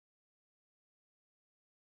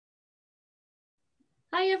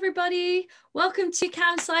Hi everybody, welcome to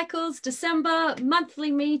Camcycle's December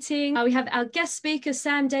monthly meeting. We have our guest speaker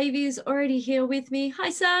Sam Davies already here with me. Hi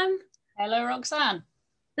Sam. Hello Roxanne.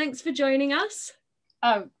 Thanks for joining us.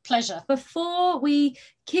 Oh, pleasure. Before we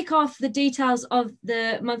kick off the details of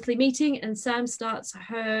the monthly meeting and Sam starts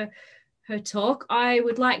her talk, I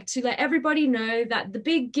would like to let everybody know that the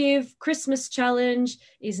Big Give Christmas Challenge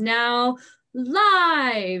is now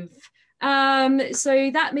live.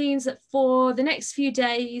 So that means that for the next few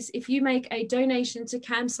days, if you make a donation to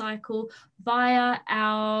Camcycle via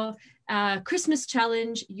our Christmas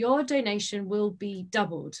challenge, your donation will be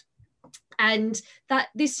doubled. And that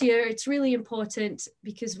this year, it's really important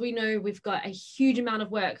because we know we've got a huge amount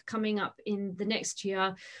of work coming up in the next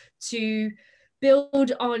year to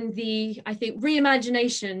build on the, I think,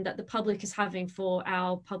 reimagination that the public is having for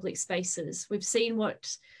our public spaces. We've seen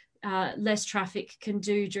what less traffic can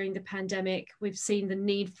do during the pandemic. We've seen the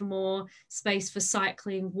need for more space for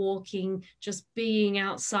cycling, walking, just being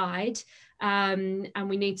outside. And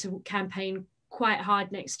we need to campaign quite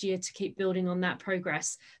hard next year to keep building on that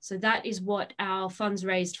progress. So that is what our funds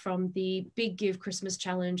raised from the Big Give Christmas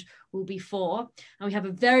Challenge will be for. And we have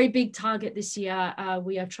a very big target this year.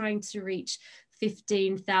 We are trying to reach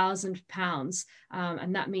 £15,000.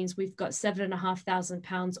 And that means we've got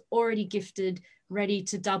 £7,500 already gifted, ready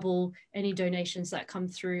to double any donations that come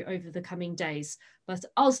through over the coming days. But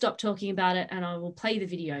I'll stop talking about it and I will play the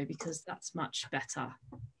video because that's much better.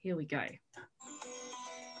 Here we go.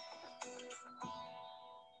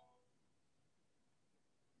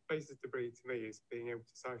 Spaces to breathe to me is being able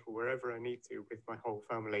to cycle wherever I need to with my whole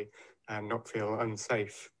family and not feel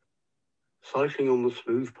unsafe. Cycling on the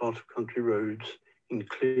smooth part of country roads in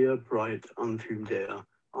clear, bright, unfumed air,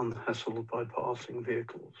 unhassled by passing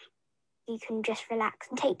vehicles. You can just relax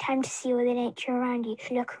and take time to see all the nature around you,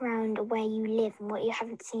 look around where you live and what you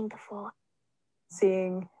haven't seen before.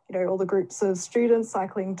 Seeing, all the groups of students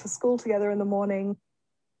cycling to school together in the morning.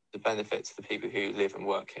 The benefits to the people who live and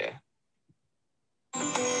work here.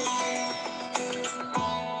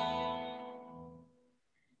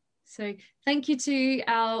 So thank you to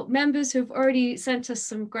our members who've already sent us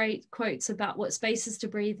some great quotes about what Spaces to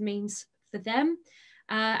Breathe means for them.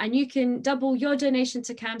 And you can double your donation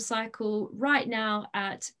to Camcycle right now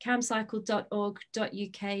at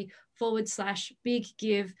camcycle.org.uk/Big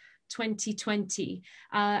Give 2020.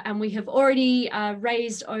 And we have already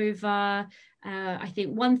raised over, I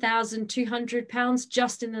think, £1,200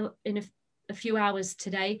 just in a few hours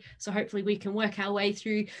today. So hopefully we can work our way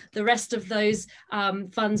through the rest of those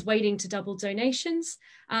funds waiting to double donations.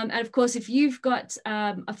 And of course, if you've got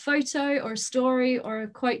a photo or a story or a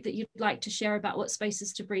quote that you'd like to share about what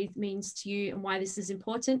Spaces to Breathe means to you and why this is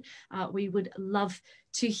important, we would love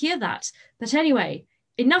to hear that. But anyway,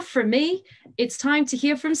 enough from me. It's time to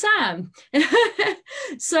hear from Sam.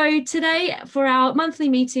 So today for our monthly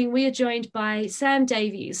meeting, we are joined by Sam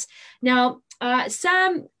Davies. Now,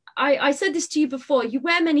 Sam, I said this to you before, you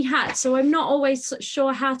wear many hats, so I'm not always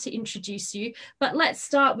sure how to introduce you, but let's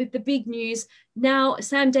start with the big news. Now,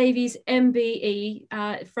 Sam Davies, MBE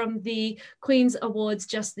from the Queen's Awards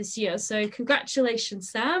just this year. So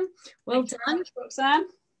congratulations, Sam. Well done. Roxanne.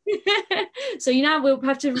 So you now will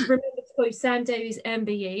have to remember to call you Sam Davies,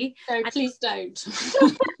 MBE. No, please don't.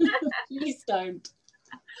 Please don't.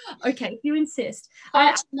 Okay, if you insist.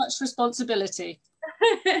 Far too much responsibility.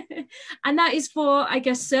 And that is for, I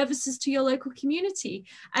guess, services to your local community.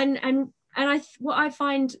 And what I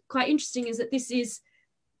find quite interesting is that this is,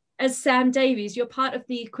 as Sam Davies, you're part of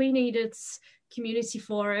the Queen Ediths community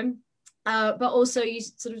forum, but also you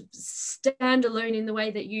sort of stand alone in the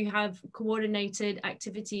way that you have coordinated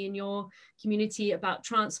activity in your community about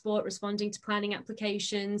transport, responding to planning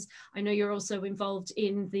applications. I know you're also involved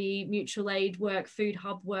in the mutual aid work, food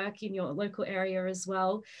hub work in your local area as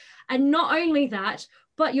well. And not only that,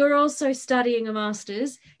 but you're also studying a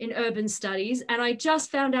master's in urban studies. And I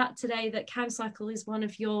just found out today that Camcycle is one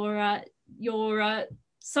of your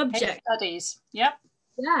subject studies. Yep.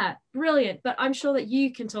 Yeah, brilliant. But I'm sure that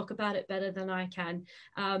you can talk about it better than I can.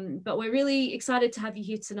 But we're really excited to have you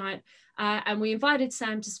here tonight. And we invited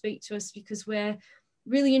Sam to speak to us because we're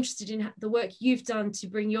really interested in the work you've done to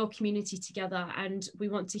bring your community together. And we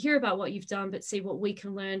want to hear about what you've done, but see what we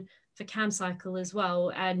can learn for Camcycle as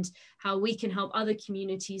well, and how we can help other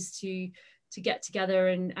communities to get together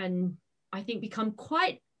and I think become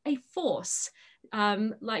quite a force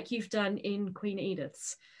like you've done in Queen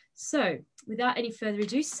Ediths. So without any further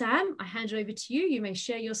ado, Sam, I hand it over to you. You may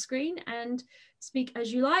share your screen and speak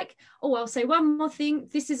as you like. Oh, I'll say one more thing.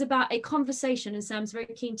 This is about a conversation, and Sam's very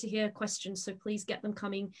keen to hear questions, so please get them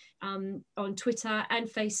coming on Twitter and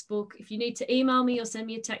Facebook. If you need to email me or send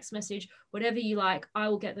me a text message, whatever you like, I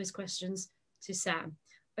will get those questions to Sam.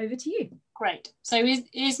 Over to you. Great. So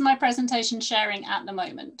is my presentation sharing at the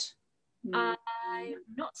moment? I'm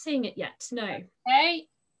not seeing it yet, no. Okay,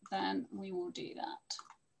 then we will do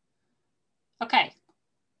that. Okay.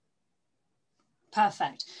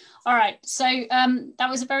 Perfect. All right, so that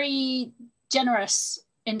was a very generous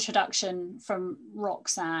introduction from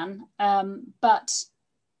Roxanne, but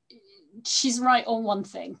she's right on one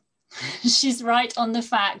thing. She's right on the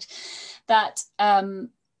fact that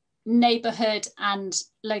neighbourhood and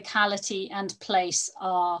locality and place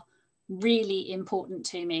are really important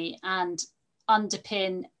to me and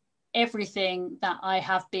underpin everything that I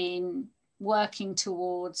have been working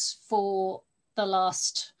towards for the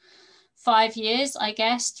last 5 years, I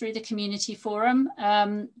guess, through the community forum.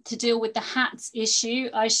 To deal with the hats issue,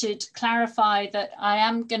 I should clarify that I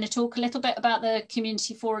am going to talk a little bit about the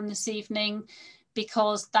community forum this evening,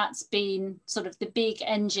 because that's been sort of the big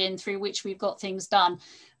engine through which we've got things done.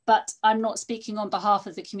 But I'm not speaking on behalf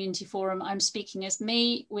of the community forum, I'm speaking as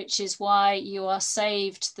me, which is why you are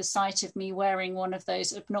saved the sight of me wearing one of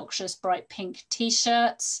those obnoxious bright pink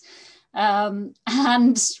t-shirts. And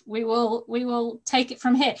we will take it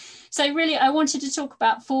from here. So really, I wanted to talk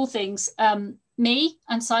about 4 things: me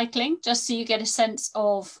and cycling, just so you get a sense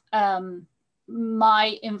of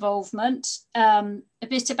my involvement, a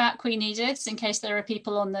bit about Queen Ediths, in case there are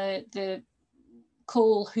people on the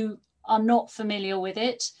call who are not familiar with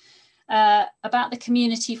it, about the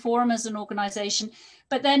community forum as an organisation,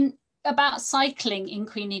 but then about cycling in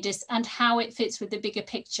Queen Ediths and how it fits with the bigger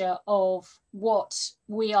picture of what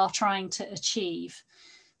we are trying to achieve.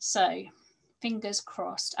 So fingers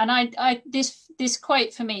crossed. And this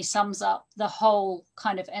quote for me sums up the whole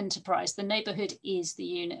kind of enterprise. The neighbourhood is the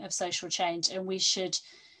unit of social change, and we should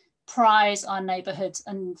prize our neighbourhoods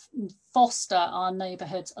and foster our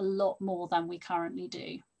neighbourhoods a lot more than we currently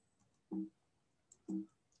do.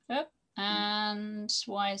 Yep. And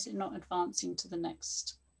why is it not advancing to the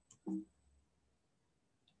next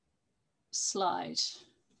slide?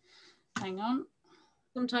 Hang on.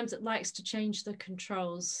 Sometimes it likes to change the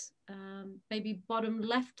controls. Maybe bottom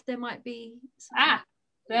left, there might be something. Ah,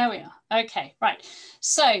 there we are. Okay, right.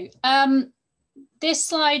 So this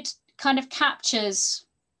slide kind of captures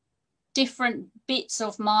different bits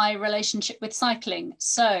of my relationship with cycling.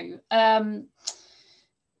 So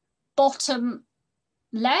bottom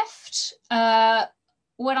left,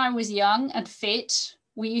 when I was young and fit,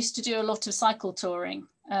 we used to do a lot of cycle touring,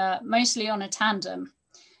 mostly on a tandem.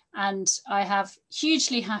 And I have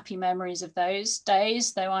hugely happy memories of those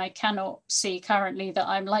days, though I cannot see currently that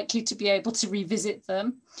I'm likely to be able to revisit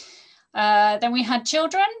them. Then we had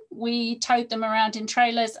children. We towed them around in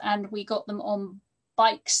trailers and we got them on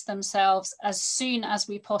bikes themselves as soon as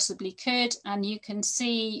we possibly could. And you can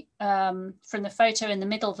see from the photo in the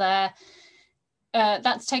middle there,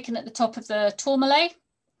 that's taken at the top of the Tourmalet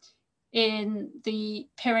in the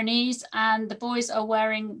Pyrenees, and the boys are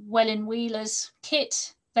wearing Welwyn Wheeler's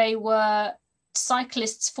kit. They were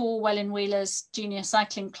cyclists for Welwyn Wheeler's Junior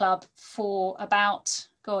Cycling Club for about,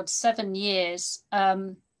 7 years.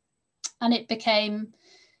 And it became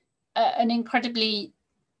an incredibly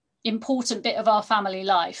important bit of our family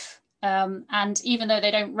life. And even though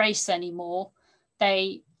they don't race anymore,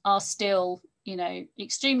 they are still,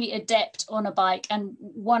 extremely adept on a bike. And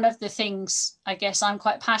one of the things I guess I'm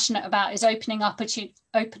quite passionate about is opening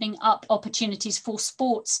up opportunities for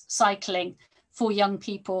sports cycling for young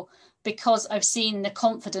people, because I've seen the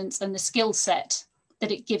confidence and the skill set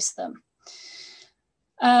that it gives them.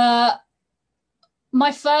 My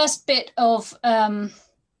first bit of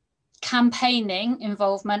campaigning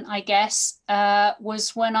involvement, I guess,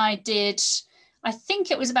 was when I did, I think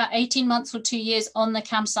it was about 18 months or 2 years on the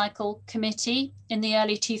Camcycle committee in the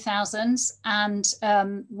early 2000s. And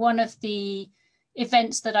one of the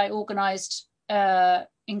events that I organised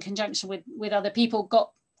in conjunction with other people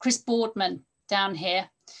got Chris Boardman down here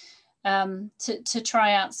to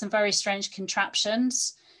try out some very strange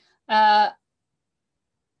contraptions.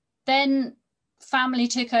 Then family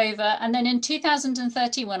took over. And then in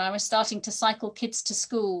 2013, when I was starting to cycle kids to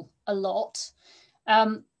school a lot,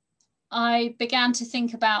 I began to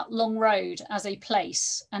think about Long Road as a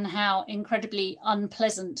place and how incredibly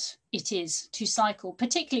unpleasant it is to cycle,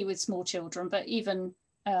 particularly with small children, but even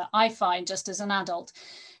I find just as an adult.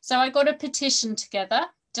 So I got a petition together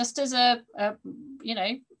just as a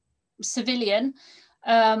civilian,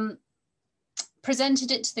 presented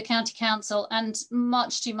it to the county council, and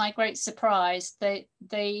much to my great surprise, they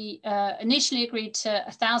initially agreed to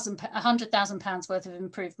 £100,000 worth of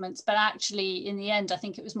improvements, but actually in the end I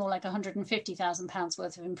think it was more like £150,000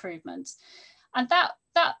 worth of improvements, and that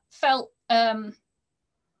felt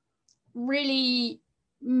really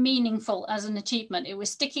meaningful as an achievement. It was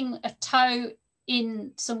sticking a toe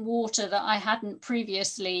in some water that I hadn't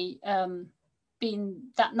previously been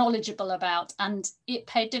that knowledgeable about, and it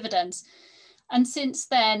paid dividends. And since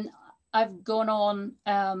then, I've gone on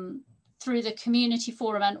through the community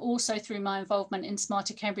forum and also through my involvement in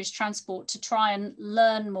Smarter Cambridge Transport to try and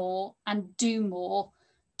learn more and do more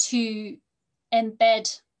to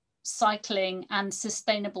embed cycling and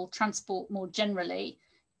sustainable transport more generally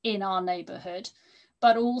in our neighbourhood,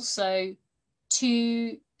 but also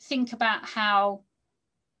to think about how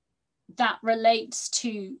that relates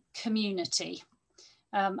to community.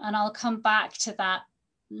 And I'll come back to that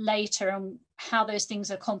later, and how those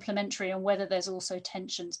things are complementary and whether there's also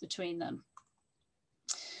tensions between them.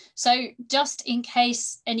 So just in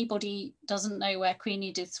case anybody doesn't know where Queen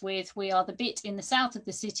Ediths with, we are the bit in the south of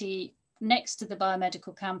the city next to the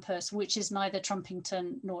biomedical campus, which is neither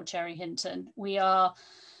Trumpington nor Cherry Hinton. We are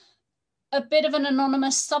a bit of an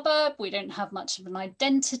anonymous suburb. We don't have much of an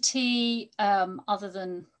identity other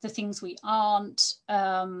than the things we aren't.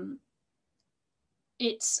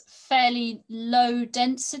 It's fairly low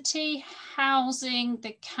density housing.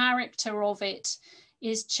 The character of it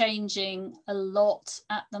is changing a lot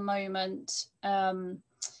at the moment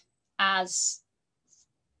as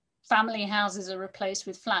family houses are replaced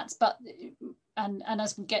with flats, and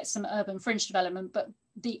as we get some urban fringe development. But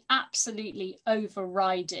the absolutely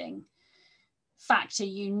overriding factor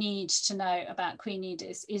you need to know about Queen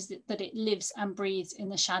Ediths is that it lives and breathes in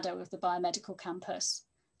the shadow of the biomedical campus,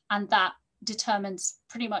 and that determines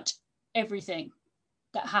pretty much everything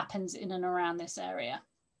that happens in and around this area.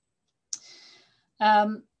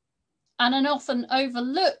 And an often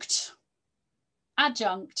overlooked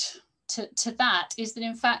adjunct to that is that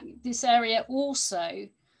in fact this area also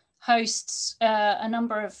hosts a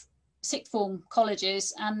number of sixth form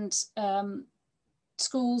colleges and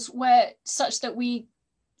schools, where such that we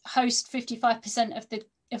host 55%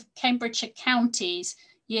 of Cambridgeshire County's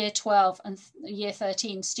year 12 and year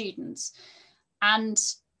 13 students. And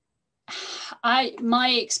my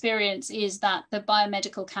experience is that the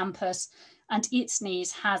biomedical campus and its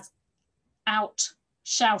needs has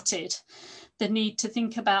outshouted the need to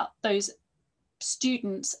think about those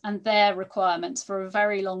students and their requirements for a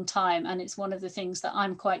very long time. And it's one of the things that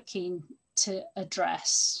I'm quite keen to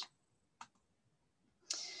address.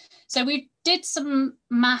 So we did some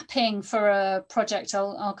mapping for a project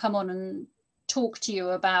I'll come on and talk to you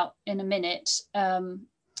about in a minute,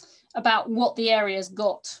 about what the area's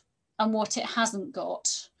got and what it hasn't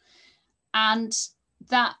got. And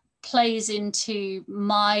that plays into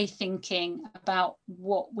my thinking about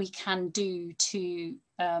what we can do to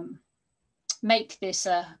make this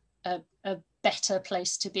a better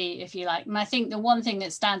place to be, if you like. And I think the one thing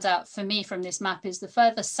that stands out for me from this map is the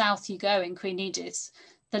further south you go in Queen Ediths,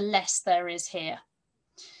 the less there is here.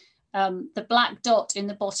 The black dot in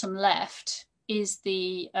the bottom left is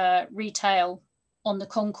the retail on the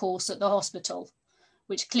concourse at the hospital,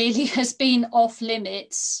 which clearly has been off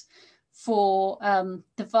limits for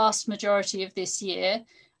the vast majority of this year,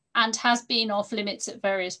 and has been off limits at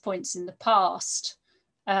various points in the past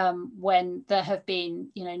when there have been,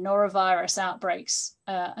 norovirus outbreaks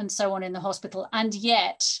and so on in the hospital. And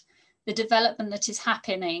yet the development that is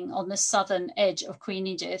happening on the southern edge of Queen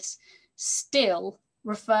Ediths still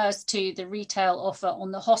refers to the retail offer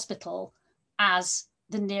on the hospital as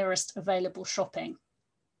the nearest available shopping.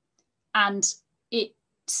 And it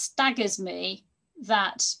staggers me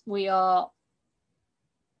that we are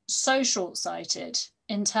so short-sighted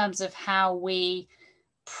in terms of how we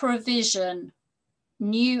provision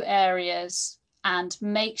new areas and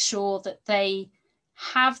make sure that they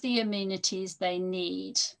have the amenities they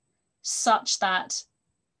need, such that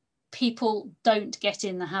people don't get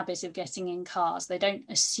in the habit of getting in cars. They don't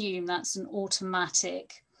assume that's an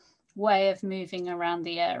automatic way of moving around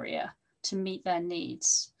the area to meet their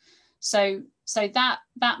needs. So that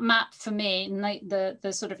map for me, and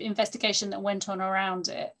the sort of investigation that went on around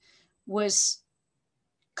it, was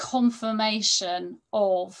confirmation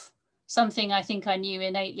of something I think I knew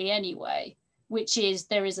innately anyway, which is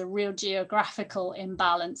there is a real geographical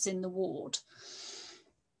imbalance in the ward.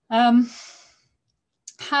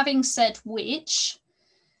 Having said which,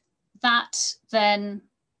 that then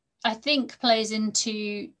I think plays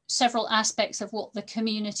into several aspects of what the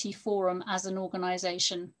community forum as an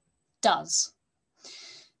organisation does.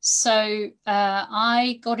 So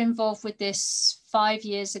I got involved with this 5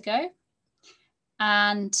 years ago,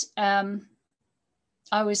 and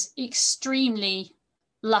I was extremely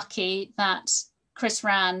lucky that Chris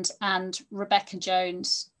Rand and Rebecca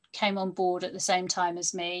Jones came on board at the same time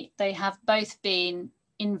as me. They have both been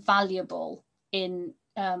invaluable in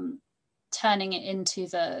turning it into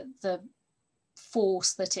the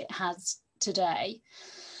force that it has today.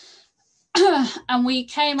 And we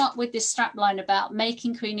came up with this strapline about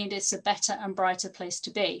making Queen Ediths a better and brighter place to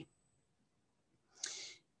be.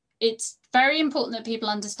 It's very important that people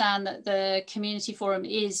understand that the community forum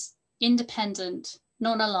is independent,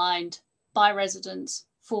 non-aligned, by residents,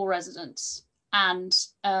 for residents. And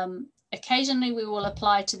occasionally we will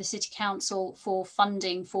apply to the City Council for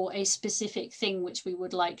funding for a specific thing which we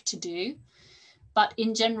would like to do. But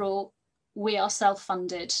in general, we are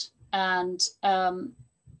self-funded, and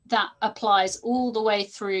that applies all the way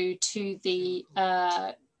through to the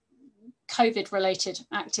COVID-related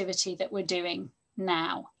activity that we're doing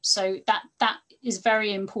now. So that is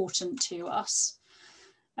very important to us.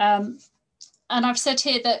 And I've said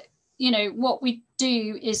here that, you know, what we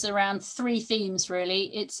do is around 3 themes,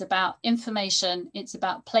 really. It's about information, it's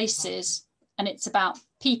about places, and it's about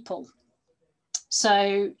people.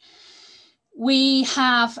 So we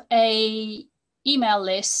have a email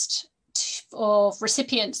list of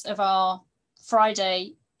recipients of our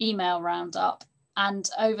Friday email roundup. And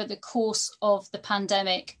over the course of the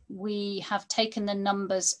pandemic, we have taken the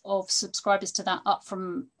numbers of subscribers to that up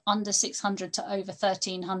from under 600 to over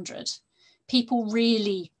 1,300. People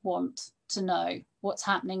really want to know what's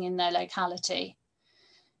happening in their locality.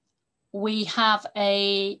 We have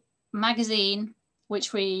a magazine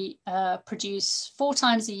which we produce 4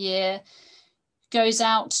 times a year, goes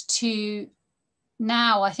out to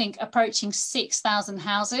now, I think, approaching 6,000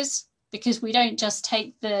 houses, because we don't just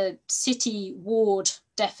take the city ward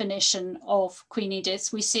definition of Queen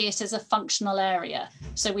Ediths, we see it as a functional area.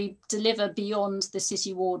 So we deliver beyond the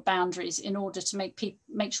city ward boundaries in order to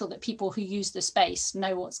make sure that people who use the space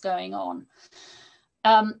know what's going on.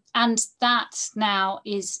 And that now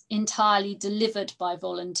is entirely delivered by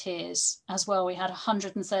volunteers as well. We had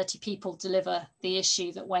 130 people deliver the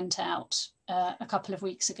issue that went out a couple of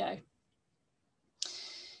weeks ago.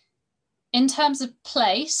 In terms of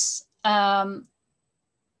place,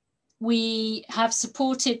 we have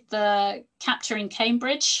supported the Capturing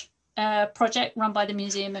Cambridge project run by the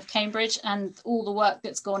Museum of Cambridge, and all the work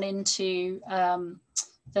that's gone into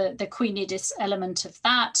the Queen Ediths element of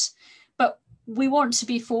that. But we want to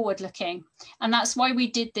be forward looking, and that's why we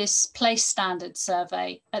did this place standard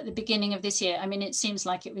survey at the beginning of this year. I mean, it seems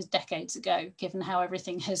like it was decades ago, given how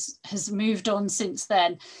everything has moved on since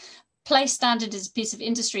then. Place standard is a piece of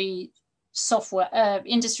industry software,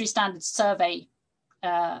 industry standard survey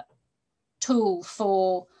tool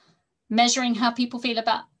for measuring how people feel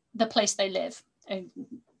about the place they live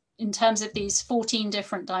in terms of these 14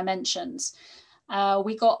 different dimensions.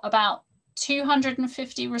 We got about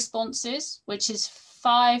 250 responses, which is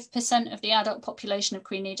 5% of the adult population of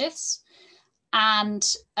Queen Ediths. And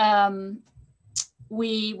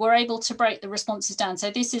we were able to break the responses down. So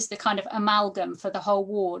this is the kind of amalgam for the whole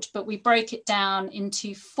ward, but we broke it down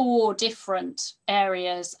into 4 different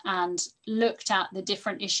areas and looked at the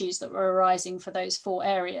different issues that were arising for those 4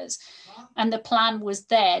 areas. And the plan was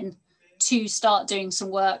then to start doing some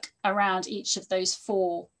work around each of those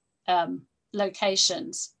 4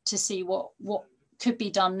 locations to see what could be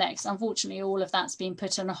done next. Unfortunately, all of that's been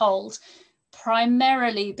put on hold,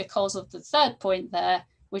 primarily because of the 3rd point there,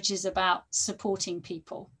 which is about supporting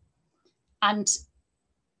people. And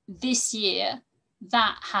this year,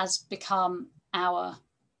 that has become our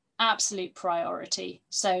absolute priority.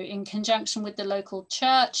 So in conjunction with the local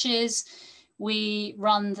churches, we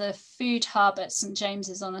run the food hub at St.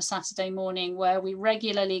 James's on a Saturday morning, where we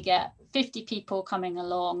regularly get 50 people coming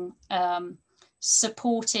along,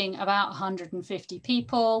 supporting about 150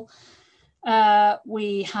 people.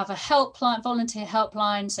 We have a helpline, volunteer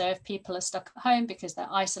helpline. So if people are stuck at home because they're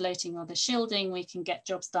isolating or they're shielding, we can get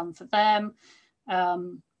jobs done for them.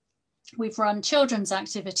 We've run children's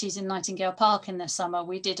activities in Nightingale Park in the summer.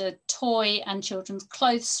 We did a toy and children's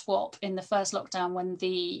clothes swap in the first lockdown when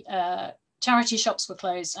the charity shops were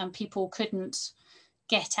closed and people couldn't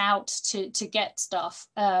get out to get stuff.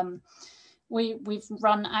 We've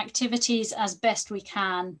run activities as best we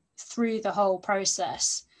can through the whole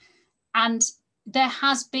process. And there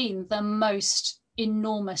has been the most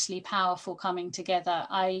enormously powerful coming together.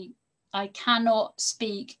 I cannot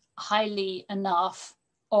speak highly enough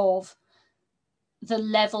of the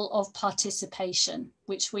level of participation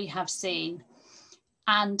which we have seen.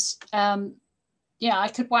 And yeah, I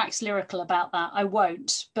could wax lyrical about that. I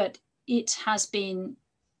won't, but it has been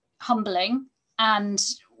humbling. And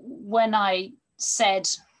when I said,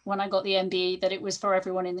 when I got the MBE, that it was for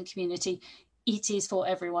everyone in the community, it is for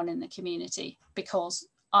everyone in the community, because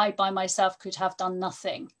I by myself could have done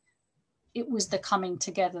nothing. It was the coming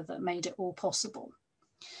together that made it all possible.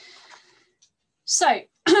 So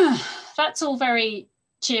that's all very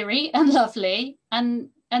cheery and lovely. And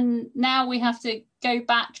now we have to go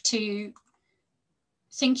back to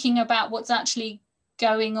thinking about what's actually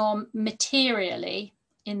going on materially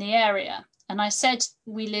in the area. And I said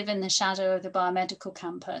we live in the shadow of the biomedical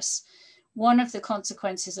campus. One of the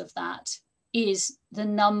consequences of that is the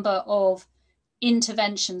number of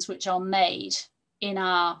interventions which are made in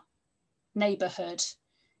our neighbourhood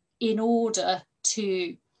in order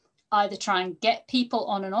to either try and get people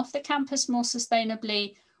on and off the campus more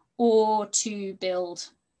sustainably, or to build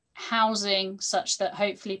housing such that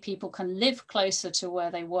hopefully people can live closer to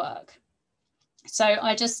where they work. So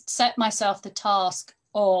I just set myself the task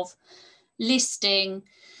of listing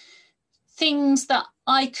things that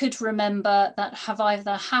I could remember that have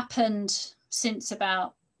either happened since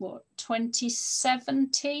about, what,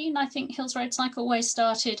 2017, I think Hills Road Cycleways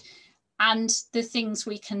started, and the things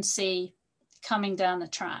we can see coming down the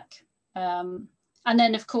track. And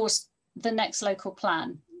then, of course, the next local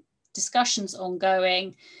plan, discussions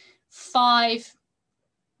ongoing, 5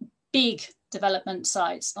 big development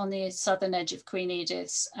sites on the southern edge of Queen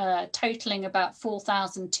Ediths, totaling about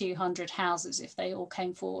 4,200 houses if they all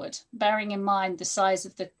came forward. Bearing in mind the size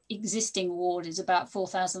of the existing ward is about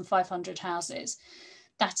 4,500 houses.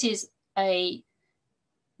 That is a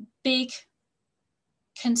big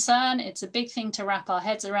concern. It's a big thing to wrap our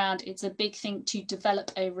heads around. It's a big thing to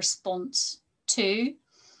develop a response to.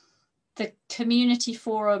 The community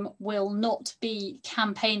forum will not be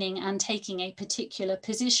campaigning and taking a particular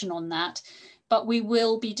position on that, but we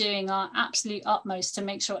will be doing our absolute utmost to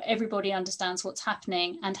make sure everybody understands what's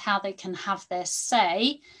happening and how they can have their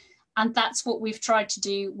say. And that's what we've tried to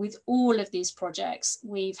do with all of these projects.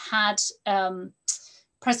 We've had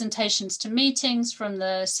presentations to meetings from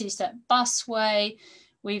the CSEP busway.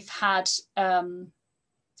 We've had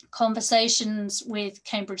conversations with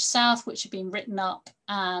Cambridge South, which have been written up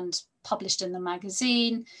and published in the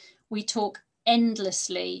magazine. We talk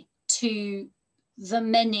endlessly to the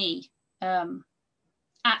many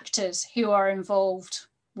actors who are involved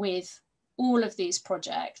with all of these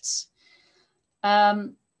projects.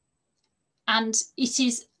 And it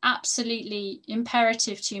is absolutely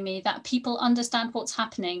imperative to me that people understand what's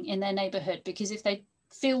happening in their neighbourhood, because if they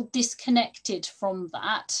feel disconnected from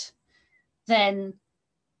that, then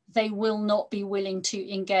they will not be willing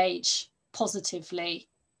to engage positively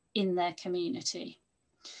in their community.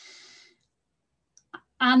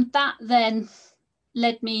 And that then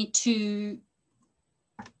led me to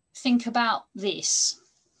think about this.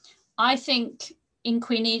 I think in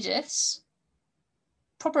Queen Ediths,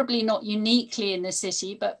 probably not uniquely in the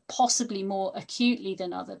city, but possibly more acutely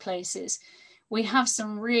than other places, we have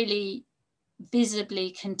some really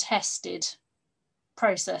visibly contested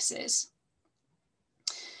processes.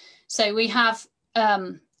 So we have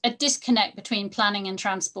a disconnect between planning and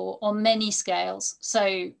transport on many scales.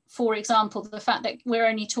 So, for example, the fact that we're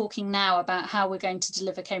only talking now about how we're going to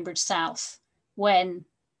deliver Cambridge South when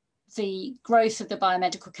the growth of the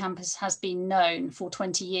biomedical campus has been known for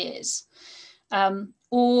 20 years.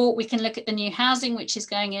 Or we can look at the new housing, which is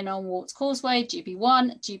going in on Warts Causeway,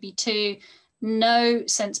 GB1, GB2, no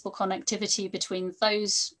sensible connectivity between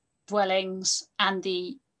those dwellings and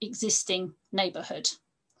the existing neighbourhood.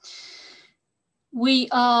 We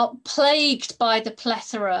are plagued by the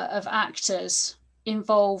plethora of actors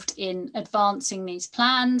involved in advancing these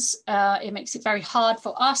plans. It makes it very hard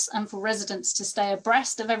for us and for residents to stay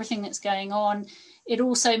abreast of everything that's going on. It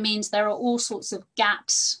also means there are all sorts of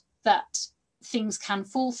gaps that things can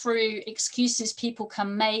fall through, excuses people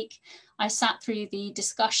can make. I sat through the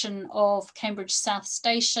discussion of Cambridge South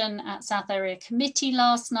Station at South Area Committee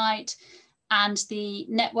last night, and the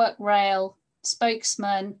Network Rail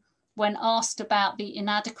spokesman, when asked about the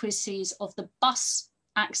inadequacies of the bus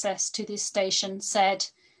access to this station, said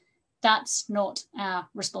that's not our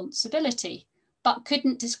responsibility, but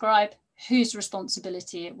couldn't describe whose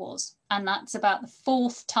responsibility it was. And that's about the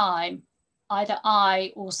 4th time either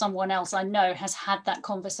I or someone else I know has had that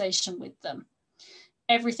conversation with them.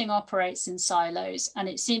 Everything operates in silos, and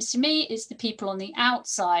it seems to me it's the people on the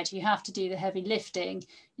outside who have to do the heavy lifting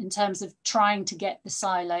in terms of trying to get the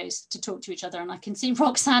silos to talk to each other. And I can see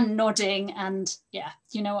Roxanne nodding, and yeah,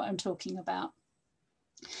 you know what I'm talking about.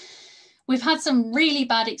 We've had some really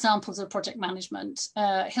bad examples of project management,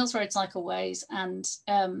 Hills Road Cycleways and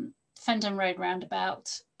Fendon Road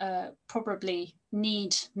roundabout probably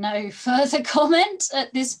need no further comment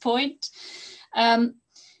at this point.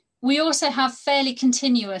 We also have fairly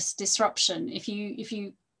continuous disruption. If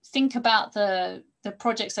you think about the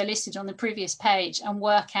projects I listed on the previous page and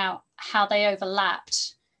work out how they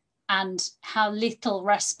overlapped and how little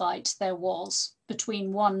respite there was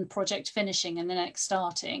between one project finishing and the next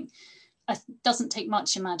starting, it doesn't take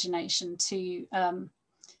much imagination to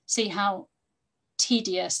see how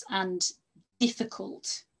tedious and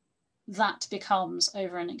difficult that becomes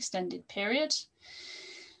over an extended period.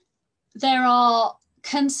 There are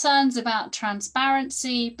concerns about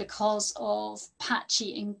transparency because of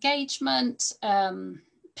patchy engagement,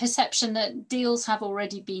 perception that deals have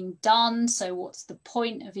already been done, so what's the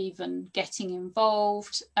point of even getting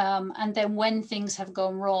involved? And then when things have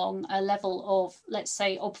gone wrong, a level of, let's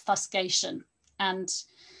say, obfuscation and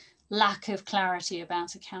lack of clarity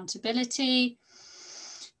about accountability.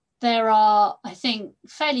 There are, I think,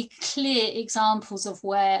 fairly clear examples of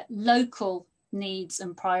where local needs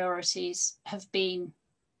and priorities have been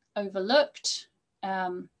overlooked,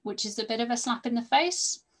 which is a bit of a slap in the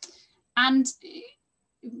face. And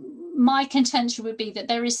my contention would be that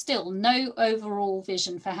there is still no overall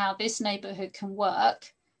vision for how this neighbourhood can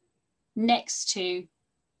work next to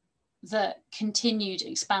the continued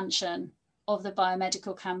expansion of the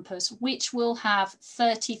biomedical campus, which will have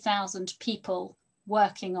 30,000 people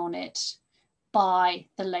working on it by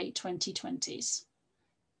the late 2020s.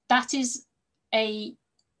 That is a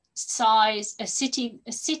size, a city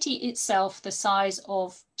itself the size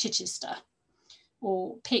of Chichester,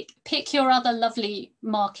 or pick your other lovely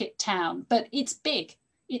market town, but it's big,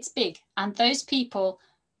 and those people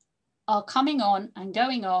are coming on and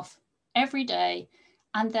going off every day,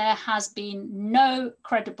 and there has been no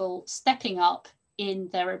credible stepping up in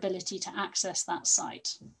their ability to access that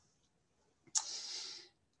site.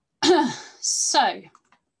 So,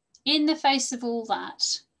 in the face of all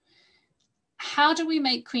that, how do we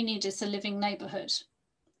make Queen Edith a living neighbourhood?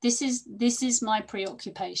 This is my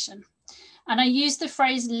preoccupation. And I use the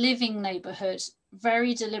phrase living neighbourhood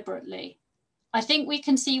very deliberately. I think we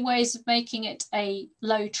can see ways of making it a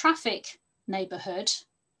low traffic neighbourhood,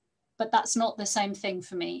 but that's not the same thing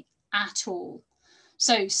for me at all.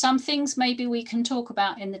 So some things maybe we can talk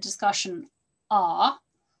about in the discussion are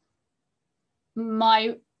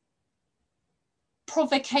my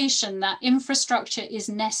provocation that infrastructure is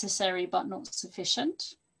necessary but not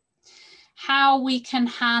sufficient, how we can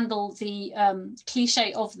handle the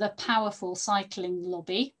cliche of the powerful cycling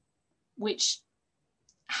lobby, which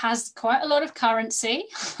has quite a lot of currency,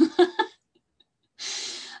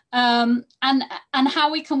 and how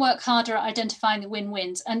we can work harder at identifying the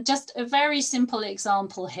win-wins. And just a very simple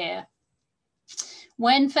example here.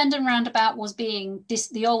 When Fendon Roundabout was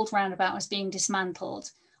the old roundabout was being dismantled,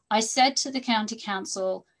 I said to the county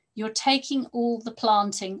council, you're taking all the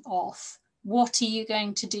planting off. What are you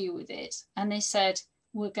going to do with it? And they said,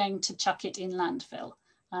 we're going to chuck it in landfill.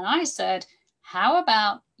 And I said, how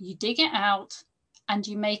about you dig it out and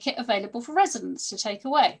you make it available for residents to take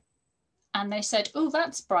away? And they said, oh,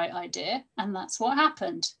 that's a bright idea. And that's what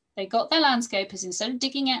happened. They got their landscapers, instead of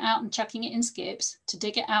digging it out and chucking it in skips, to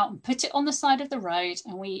dig it out and put it on the side of the road.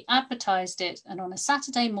 And we advertised it. And on a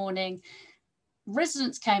Saturday morning,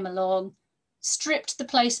 residents came along, stripped the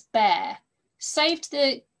place bare, saved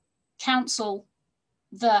the council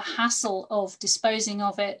the hassle of disposing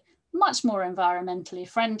of it, much more environmentally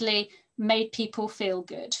friendly, made people feel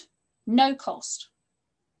good, no cost.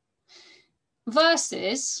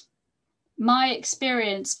 Versus my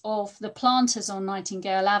experience of the planters on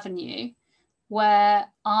Nightingale Avenue, where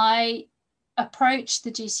I approached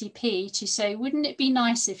the GCP to say, wouldn't it be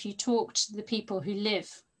nice if you talked to the people who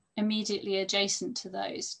live immediately adjacent to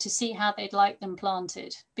those to see how they'd like them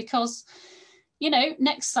planted? Because, you know,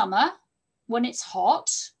 next summer when it's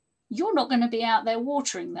hot, you're not going to be out there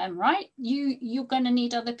watering them, right? You're going to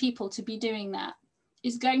need other people to be doing that.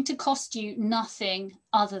 It's going to cost you nothing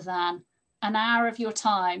other than an hour of your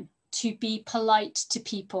time to be polite to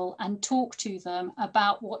people and talk to them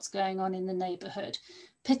about what's going on in the neighbourhood,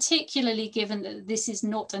 particularly given that this is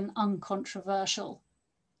not an uncontroversial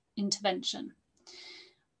intervention.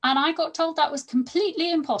 And I got told that was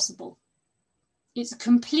completely impossible. It's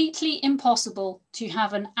completely impossible to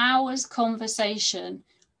have an hour's conversation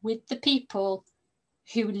with the people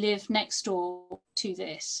who live next door to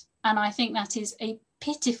this. And I think that is a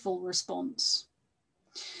pitiful response.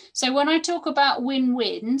 So when I talk about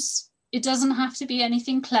win-wins, it doesn't have to be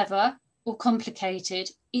anything clever or complicated.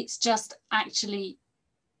 It's just actually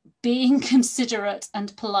being considerate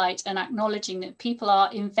and polite and acknowledging that people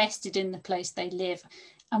are invested in the place they live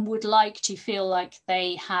and would like to feel like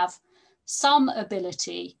they have some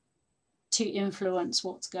ability to influence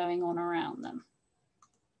what's going on around them.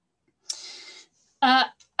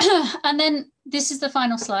 And then this is the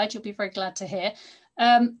final slide, you'll be very glad to hear.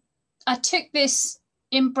 I took this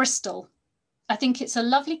in Bristol. I think it's a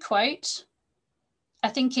lovely quote. I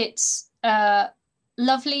think it's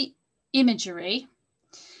lovely imagery.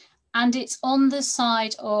 And it's on the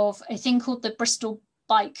side of a thing called the Bristol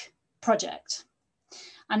Bike Project.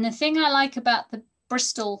 And the thing I like about the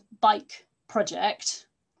Bristol Bike Project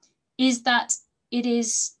is that it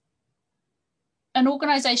is an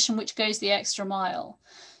organisation which goes the extra mile.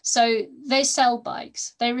 So they sell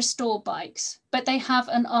bikes, they restore bikes, but they have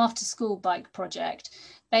an after-school bike project.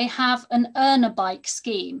 They have an earn a bike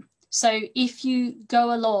scheme. So if you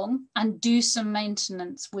go along and do some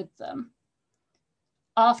maintenance with them,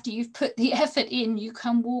 after you've put the effort in, you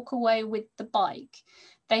can walk away with the bike.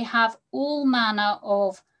 They have all manner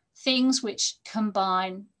of things which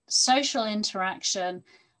combine social interaction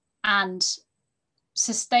and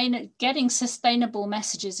getting sustainable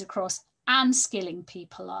messages across and skilling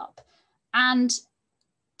people up and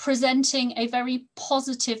presenting a very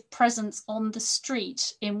positive presence on the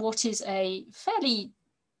street in what is a fairly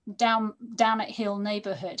down at hill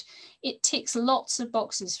neighbourhood. It ticks lots of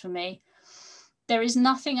boxes for me. There is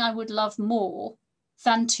nothing I would love more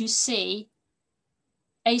than to see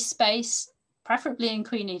a space, preferably in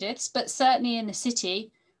Queen Ediths, but certainly in the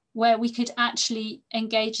city, where we could actually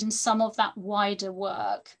engage in some of that wider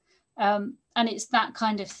work. And it's that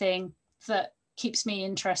kind of thing that keeps me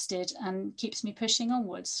interested and keeps me pushing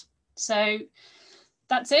onwards. So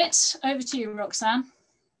that's it. Over to you, Roxanne.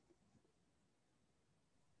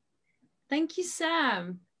 Thank you,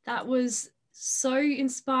 Sam. That was so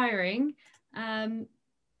inspiring. Bear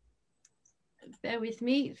with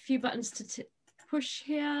me, a few buttons to push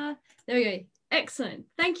here. There we go. Excellent.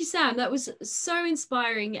 Thank you, Sam. That was so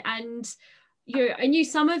inspiring. And I knew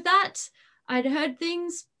some of that. I'd heard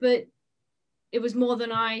things, but it was more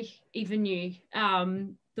than I even knew.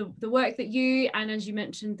 The work that you, and as you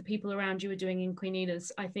mentioned, the people around you are doing in Queen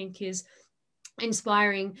Ediths, I think is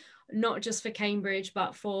inspiring, not just for Cambridge,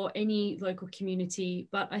 but for any local community.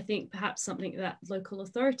 But I think perhaps something that local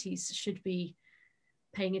authorities should be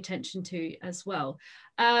paying attention to as well.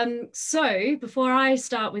 So before I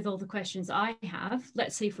start with all the questions I have,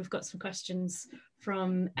 let's see if we've got some questions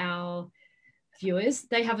from our viewers.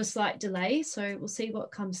 They have a slight delay, so we'll see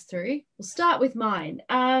what comes through. We'll start with mine.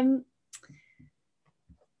 I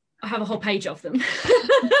have a whole page of them.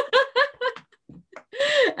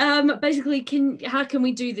 Basically, how can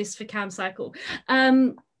we do this for Camcycle?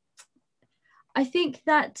 I think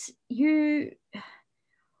that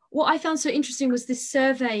what I found so interesting was this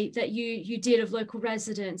survey that you did of local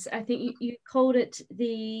residents. I think you called it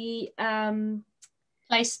the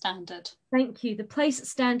Place Standard. Thank you, the Place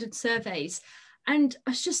Standard surveys. And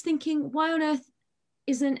I was just thinking, why on earth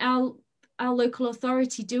isn't our local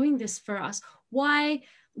authority doing this for us?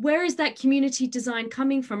 Where is that community design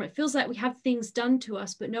coming from? It feels like we have things done to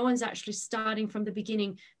us, but no one's actually starting from the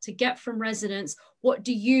beginning to get from residents, what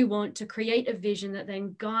do you want, to create a vision that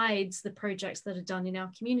then guides the projects that are done in our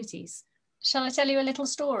communities? Shall I tell you a little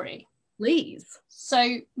story? Please.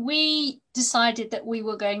 So we decided that we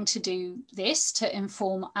were going to do this to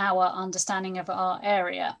inform our understanding of our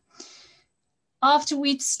area. After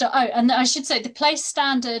we'd and I should say the Place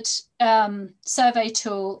Standard survey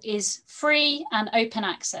tool is free and open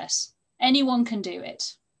access. Anyone can do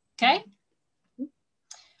it, okay?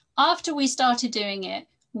 After we started doing it,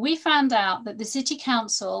 we found out that the City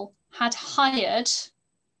Council had hired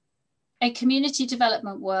a community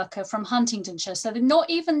development worker from Huntingdonshire. So they're not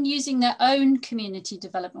even using their own community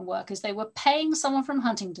development workers. They were paying someone from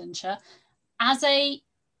Huntingdonshire as a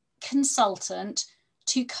consultant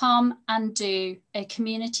to come and do a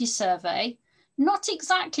community survey, not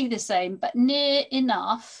exactly the same, but near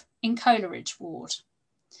enough, in Coleridge Ward.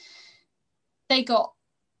 They got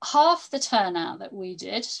half the turnout that we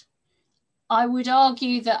did. I would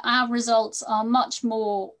argue that our results are much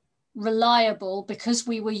more reliable because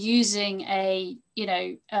we were using a,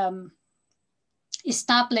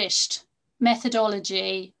 established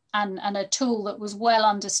methodology and a tool that was well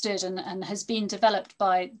understood and has been developed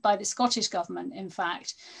by the Scottish government, in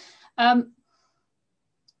fact.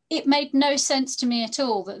 It made no sense to me at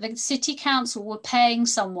all that the City Council were paying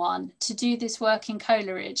someone to do this work in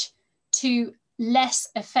Coleridge to less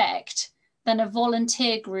effect than a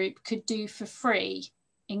volunteer group could do for free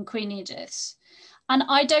in Queen Ediths. And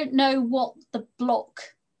I don't know what the block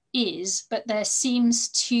is, but there seems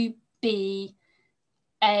to be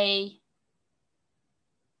a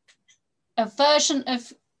version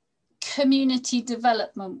of community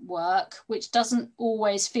development work, which doesn't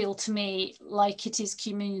always feel to me like it is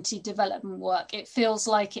community development work. It feels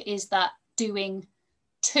like it is that doing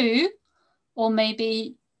to, or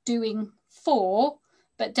maybe doing for,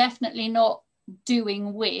 but definitely not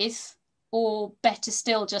doing with, or better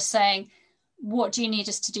still, just saying, what do you need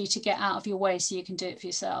us to do to get out of your way so you can do it for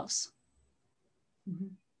yourselves? Mm-hmm.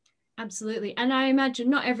 Absolutely. And I imagine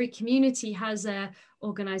not every community has a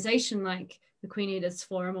organisation like the Queen Ediths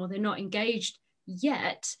Forum, or they're not engaged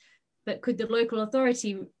yet, but could the local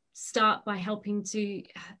authority start by helping to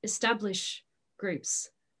establish groups?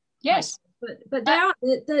 Yes. But there are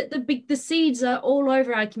the seeds are all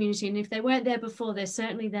over our community, and if they weren't there before, they're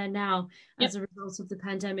certainly there now. Yep. As a result of the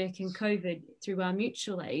pandemic and COVID through our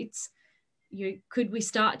mutual aids. Could we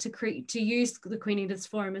start to use the Queen Ediths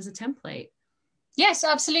Forum as a template? Yes,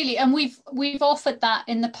 absolutely, and we've offered that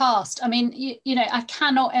in the past. I mean, you know, I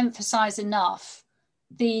cannot emphasize enough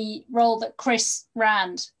the role that Chris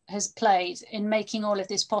Rand has played in making all of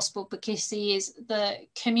this possible, because he is the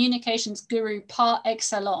communications guru par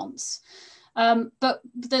excellence. But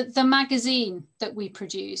the magazine that we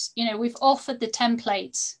produce, you know, we've offered the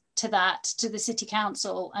templates to the City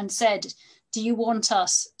Council and said, do you want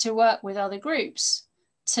us to work with other groups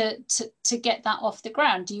to get that off the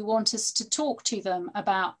ground? Do you want us to talk to them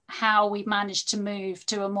about how we managed to move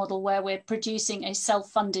to a model where we're producing a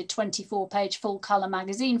self-funded 24-page full-colour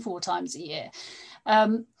magazine 4 times a year?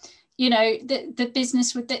 You know, the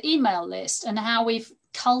business with the email list and how we've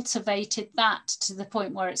cultivated that to the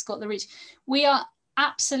point where it's got the reach. We are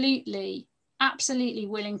absolutely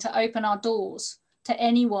willing to open our doors to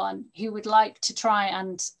anyone who would like to try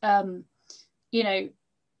and, you know,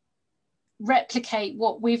 replicate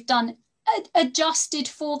what we've done, adjusted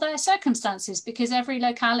for their circumstances, because every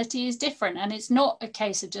locality is different, and it's not a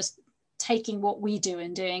case of just taking what we do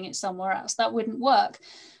and doing it somewhere else. That wouldn't work.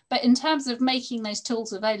 But in terms of making those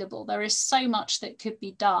tools available, there is so much that could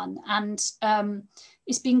be done. And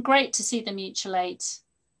it's been great to see the mutual aid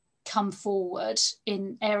come forward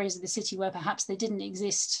in areas of the city where perhaps they didn't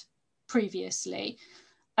exist previously.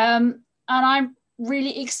 And I'm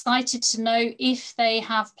really excited to know if they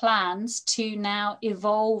have plans to now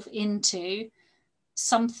evolve into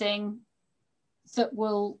something that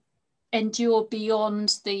will endure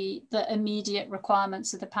beyond the immediate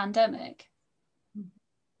requirements of the pandemic.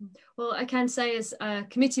 Well, I can say, as a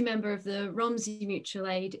committee member of the Romsey Mutual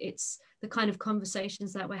Aid, it's the kind of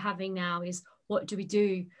conversations that we're having now is, what do we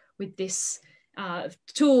do with this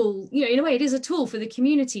tool? You know, in a way, it is a tool for the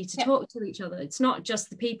community to talk to each other. It's not just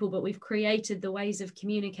the people, but we've created the ways of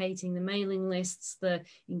communicating, the mailing lists, the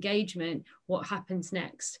engagement, what happens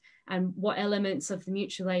next, and what elements of the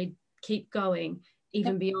mutual aid keep going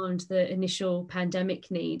even beyond the initial pandemic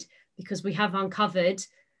need, because we have uncovered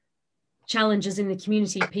challenges in the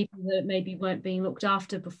community, people that maybe weren't being looked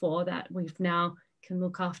after before, that we've now can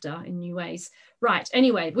look after in new ways. Right,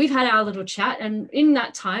 anyway, we've had our little chat, and in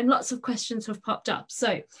that time lots of questions have popped up,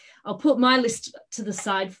 so I'll put my list to the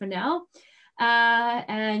side for now.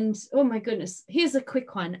 And oh my goodness, here's a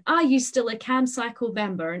quick one. Are you still a Camcycle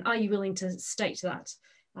member, and are you willing to state that?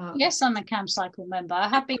 Yes, I'm a Camcycle member. I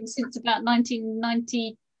have been since about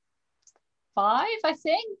 1995, I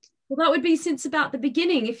think. Well, that would be since about the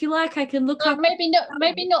beginning. If you like, I can look up. Maybe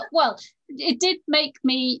not. Well, it did make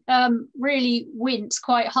me really wince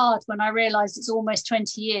quite hard when I realised it's almost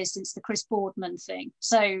 20 years since the Chris Boardman thing.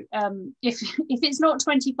 So if it's not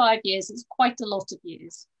 25 years, it's quite a lot of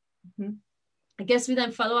years. Mm-hmm. I guess we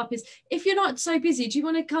then follow up is, if you're not so busy, do you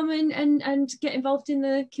want to come in and get involved in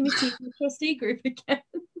the committee the trustee group again?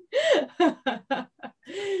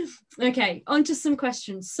 Okay, on to some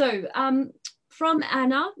questions. So from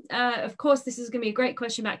Anna, of course, this is going to be a great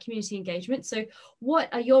question about community engagement. So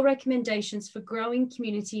what are your recommendations for growing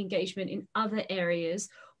community engagement in other areas?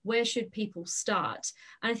 Where should people start?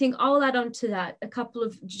 And I think I'll add on to that a couple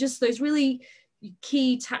of just those really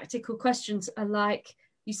key tactical questions are like,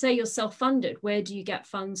 you say you're self-funded, where do you get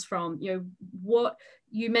funds from? You know, what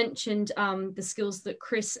you mentioned, the skills that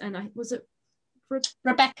Chris and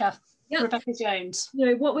Rebecca Jones. You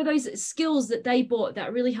know, what were those skills that they bought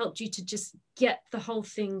that really helped you to just get the whole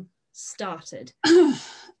thing started?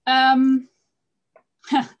 I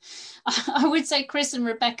would say Chris and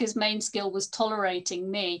Rebecca's main skill was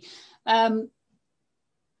tolerating me.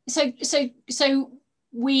 So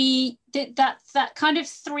we did that kind of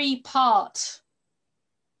 3-part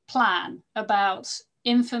plan about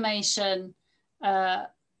information,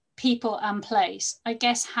 people and place, I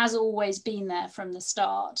guess, has always been there from the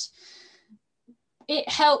start. It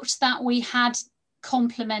helped that we had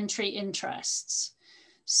complementary interests.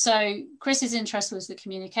 So Chris's interest was the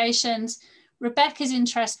communications, Rebecca's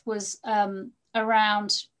interest was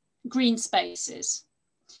around green spaces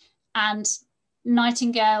and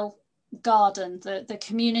Nightingale Garden, the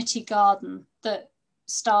community garden that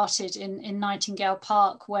started in Nightingale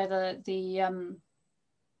Park, where the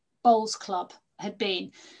Bowls Club had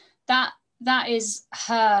been. That is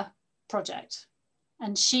her project,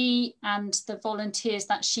 and she and the volunteers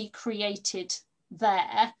that she created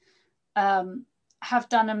there have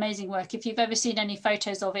done amazing work. If you've ever seen any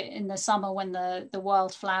photos of it in the summer when the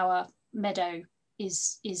wildflower meadow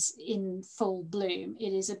is in full bloom,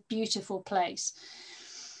 it is a beautiful place.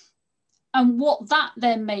 And what that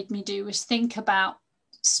then made me do was think about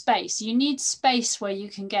space. You need space where you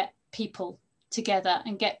can get people together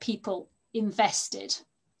and get people invested.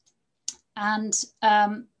 And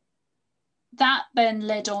that then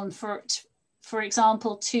led on, for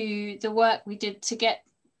example, to the work we did to get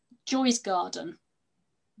Joy's Garden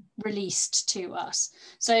released to us.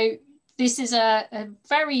 So this is a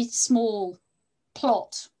very small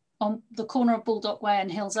plot on the corner of Baldock Way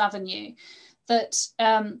and Hills Avenue that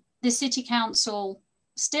the City Council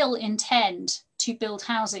still intend to build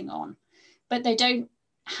housing on, but they don't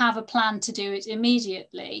have a plan to do it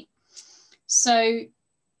immediately. So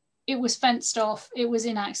it was fenced off, it was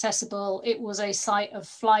inaccessible, it was a site of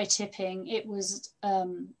fly tipping, it was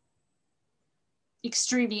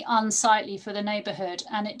extremely unsightly for the neighbourhood,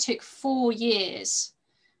 and it took 4 years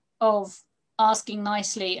of asking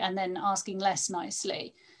nicely and then asking less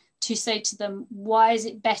nicely to say to them, why is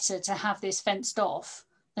it better to have this fenced off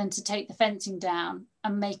than to take the fencing down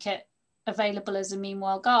and make it available as a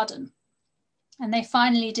meanwhile garden? And they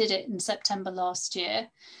finally did it in September last year.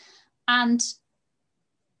 And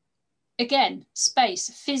again, space,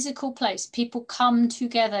 physical place, people come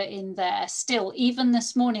together in there still. Even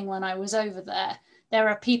this morning when I was over there, there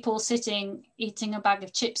are people sitting, eating a bag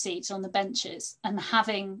of chips each on the benches and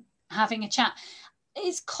having a chat.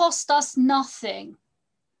 It's cost us nothing.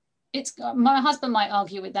 My husband might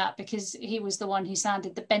argue with that because he was the one who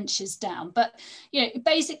sanded the benches down. But you know,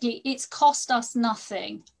 basically, it's cost us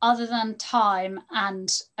nothing other than time and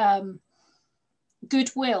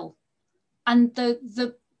goodwill. And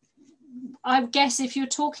I guess if you're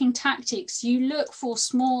talking tactics, you look for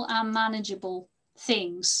small and manageable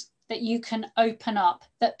things that you can open up,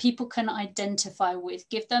 that people can identify with.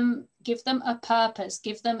 Give them a purpose,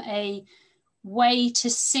 give them a way to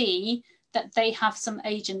see that they have some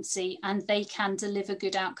agency and they can deliver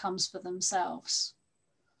good outcomes for themselves.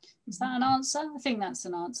 Is that an answer? I think that's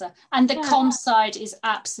an answer. And the comms side is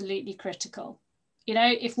absolutely critical. You know,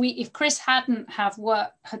 if Chris had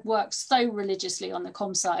worked so religiously on the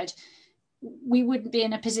comms side, we wouldn't be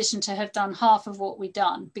in a position to have done half of what we've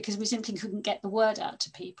done because we simply couldn't get the word out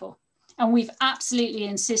to people. And we've absolutely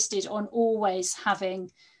insisted on always having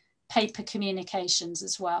paper communications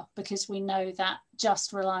as well, because we know that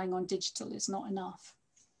just relying on digital is not enough.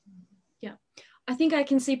 Yeah, I think I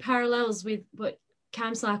can see parallels with what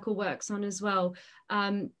Camcycle works on as well.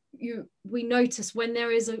 We notice when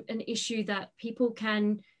there is an issue that people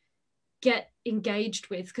can get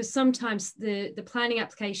engaged with, because sometimes the planning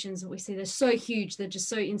applications that we see, they're so huge, they're just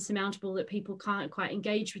so insurmountable that people can't quite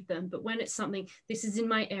engage with them. But when it's something, this is in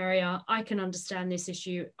my area, I can understand this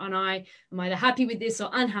issue, and I am either happy with this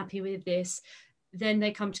or unhappy with this, then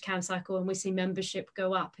they come to Camcycle and we see membership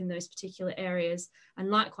go up in those particular areas.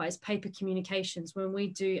 And likewise, paper communications, when we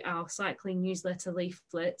do our cycling newsletter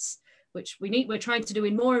leaflets, which we're trying to do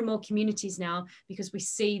in more and more communities now, because we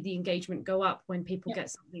see the engagement go up when people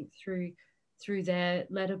get something through their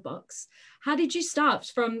letterbox. How did you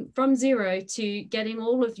start from zero to getting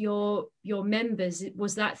all of your members?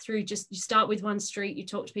 Was that through just, you start with one street, you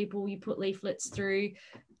talk to people, you put leaflets through,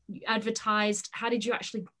 you advertised? How did you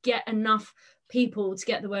actually get enough people to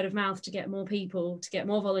get the word of mouth, to get more people, to get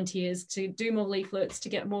more volunteers, to do more leaflets, to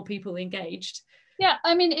get more people engaged? Yeah,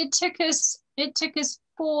 I mean, it took us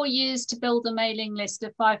 4 years to build a mailing list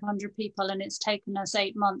of 500 people, and it's taken us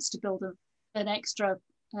 8 months to build an extra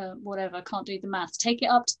whatever, I can't do the math, take it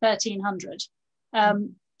up to 1,300.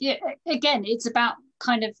 Yeah, again, it's about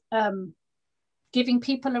kind of giving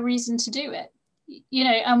people a reason to do it, you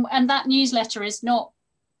know, and that newsletter is not,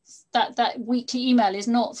 that weekly email is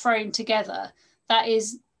not thrown together. That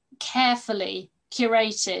is carefully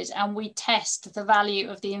curated, and we test the value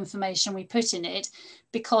of the information we put in it,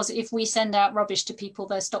 because if we send out rubbish to people,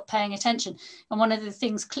 they'll stop paying attention. And one of the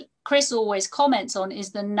things Chris always comments on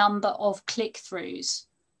is the number of click-throughs.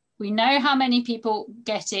 We know how many people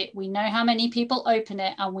get it, we know how many people open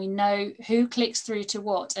it, and we know who clicks through to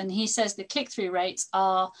what. And he says the click-through rates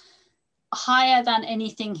are higher than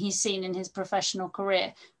anything he's seen in his professional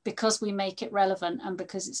career, because we make it relevant and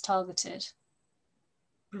because it's targeted.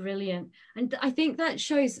 Brilliant. And I think that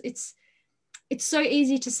shows it's so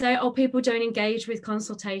easy to say, oh, people don't engage with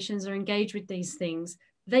consultations or engage with these things.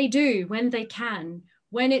 They do when they can,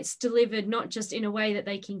 when it's delivered, not just in a way that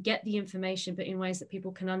they can get the information, but in ways that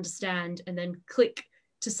people can understand and then click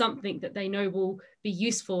to something that they know will be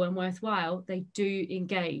useful and worthwhile. They do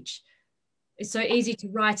engage. It's so easy to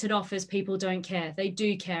write it off as people don't care. They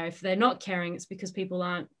do care. If they're not caring, it's because people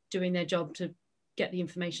aren't doing their job to get the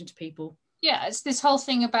information to people. Yeah, it's this whole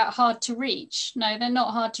thing about hard to reach. No, they're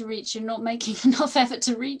not hard to reach. You're not making enough effort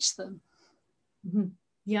to reach them. Mm-hmm.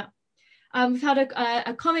 Yeah. We've had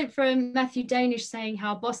a comment from Matthew Danish saying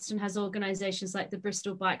how Boston has organisations like the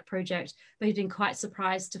Bristol Bike Project, but he'd been quite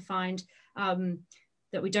surprised to find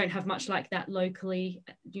that we don't have much like that locally.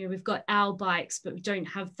 You know, we've got our bikes, but we don't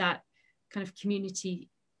have that kind of community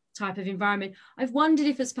type of environment. I've wondered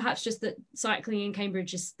if it's perhaps just that cycling in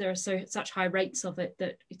Cambridge there are such high rates of it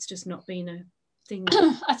that it's just not been a thing.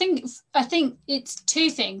 I think it's two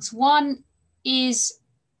things. One is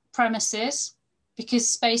premises, because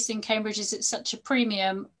space in Cambridge is at such a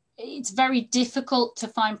premium. It's very difficult to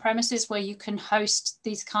find premises where you can host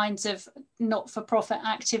these kinds of not-for-profit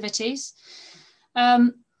activities.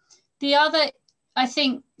 The other, I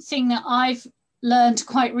think, thing that I've learned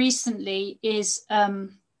quite recently is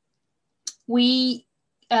we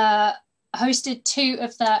hosted 2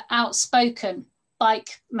 of the outspoken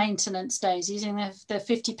bike maintenance days using the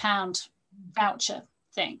 £50 voucher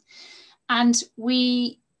thing. And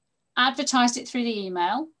we advertised it through the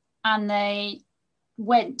email, and they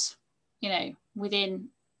went, you know, within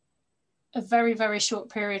a very, very short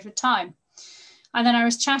period of time. And then I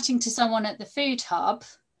was chatting to someone at the food hub,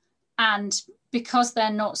 and because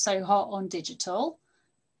they're not so hot on digital,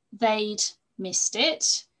 they'd missed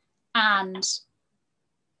it. And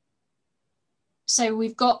so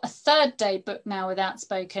we've got a 3rd day booked now with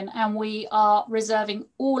Outspoken, and we are reserving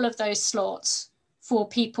all of those slots for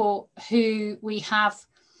people who we have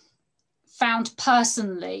found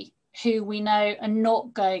personally, who we know are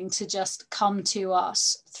not going to just come to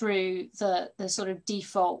us through the sort of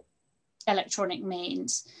default electronic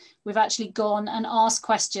means. We've actually gone and asked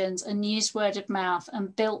questions and used word of mouth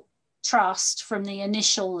and built trust from the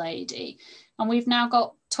initial lady. And we've now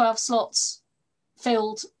got 12 slots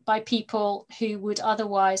filled by people who would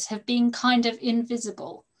otherwise have been kind of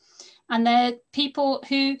invisible. And they're people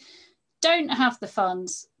who don't have the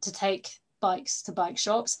funds to take bikes to bike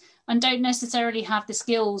shops and don't necessarily have the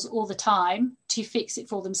skills all the time to fix it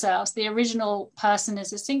for themselves. The original person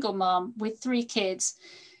is a single mum with 3 kids.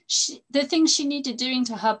 The things she needed doing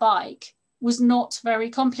to her bike was not very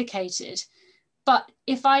complicated. But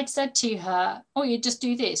if I'd said to her, oh, you just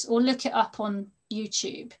do this, or look it up on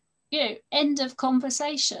YouTube, you know, end of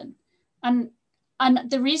conversation. And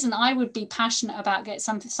the reason I would be passionate about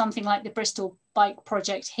getting something like the Bristol Bike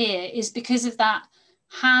Project here is because of that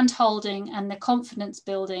hand-holding and the confidence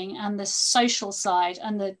building and the social side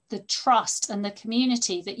and the trust and the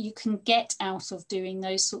community that you can get out of doing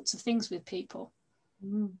those sorts of things with people.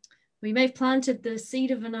 Mm. We may have planted the seed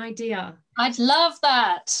of an idea. I'd love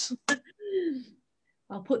that.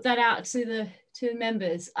 I'll put that out to the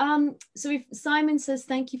members. So Simon says,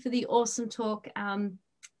 thank you for the awesome talk, and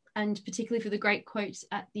particularly for the great quotes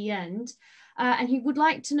at the end. And he would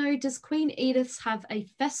like to know, does Queen Ediths have a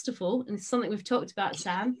festival? And it's something we've talked about,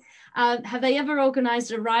 Sam. Have they ever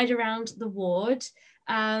organised a ride around the ward?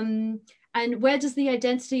 And where does the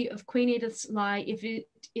identity of Queen Ediths lie if it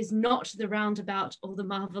is not the roundabout or the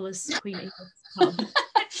marvellous Queen Edith's pub?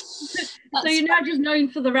 So you're now just known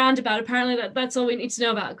for the roundabout. Apparently that's all we need to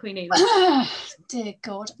know about Queen Edith. Dear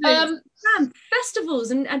God.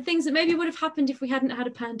 Festivals and things that maybe would have happened if we hadn't had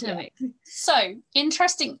a pandemic. Yeah. So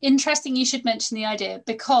interesting you should mention the idea,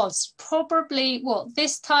 because probably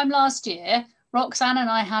this time last year, Roxanne and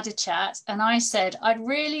I had a chat, and I said I'd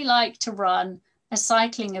really like to run a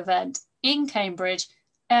cycling event in Cambridge,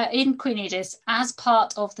 in Queen Ediths, as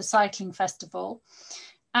part of the cycling festival.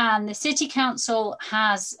 And the City Council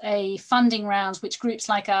has a funding round which groups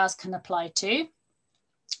like ours can apply to.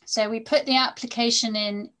 So we put the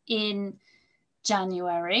application in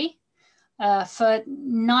January for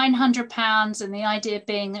 £900, and the idea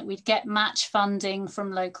being that we'd get match funding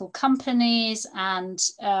from local companies, and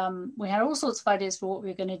we had all sorts of ideas for what we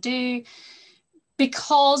were going to do,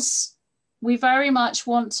 because we very much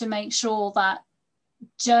want to make sure that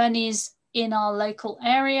journeys in our local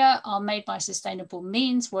area are made by sustainable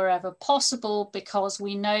means wherever possible, because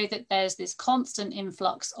we know that there's this constant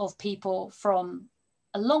influx of people from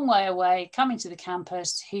a long way away coming to the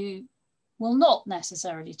campus who will not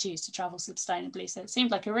necessarily choose to travel sustainably. So it seemed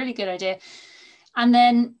like a really good idea. And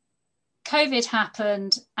then COVID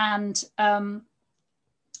happened, and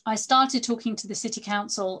I started talking to the City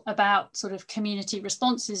Council about sort of community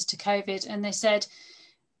responses to COVID, and they said,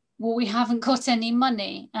 well, we haven't got any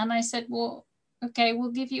money. And I said, well, okay, we'll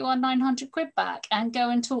give you our 900 quid back and go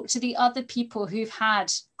and talk to the other people who've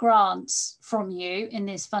had grants from you in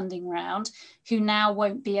this funding round, who now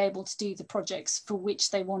won't be able to do the projects for which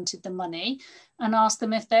they wanted the money, and ask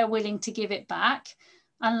them if they're willing to give it back.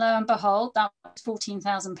 And lo and behold, that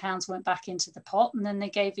 £14,000 went back into the pot. And then they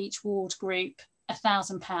gave each ward group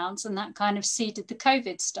 £1,000, and that kind of seeded the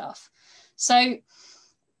COVID stuff. So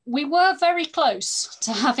we were very close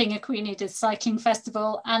to having a Queen Edith cycling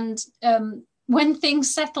festival. And when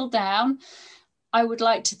things settle down, I would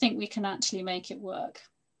like to think we can actually make it work.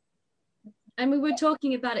 And we were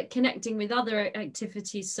talking about it connecting with other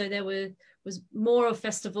activities. So there was more of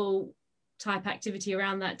festival type activity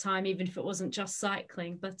around that time, even if it wasn't just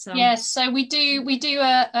cycling. But yes, so we do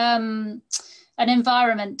an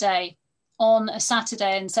environment day on a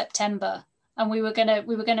Saturday in September, and we were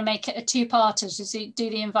gonna make it a two-parter to do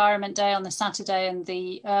the environment day on the Saturday and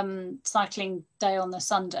the cycling day on the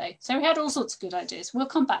Sunday. So we had all sorts of good ideas. We'll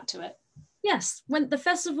come back to it. Yes, when the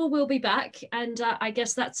festival will be back, and I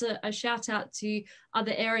guess that's a shout out to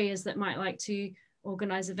other areas that might like to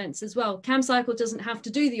organise events as well. Camcycle doesn't have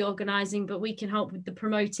to do the organising, but we can help with the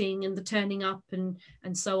promoting and the turning up and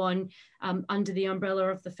so on under the umbrella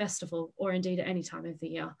of the festival, or indeed at any time of the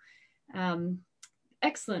year.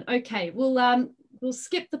 Excellent. Okay, we'll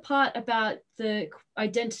skip the part about the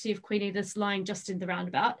identity of Queen Ediths lying just in the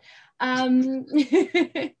roundabout.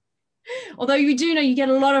 Although you do know you get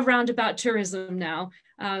a lot of roundabout tourism now.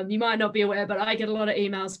 You might not be aware, but I get a lot of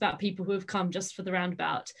emails about people who have come just for the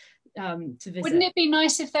roundabout to visit. Wouldn't it be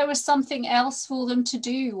nice if there was something else for them to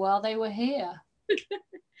do while they were here?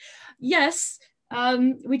 Yes,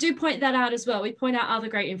 we do point that out as well. We point out other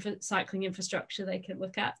great cycling infrastructure they can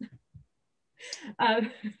look at.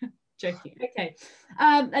 Joking. Okay.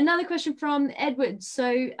 Another question from Edward.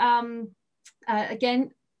 So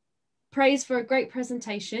again, praise for a great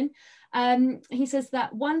presentation. He says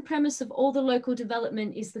that one premise of all the local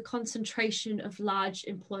development is the concentration of large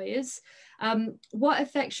employers. What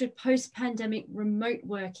effect should post-pandemic remote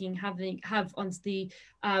working have on the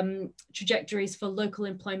trajectories for local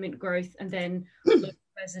employment growth and then local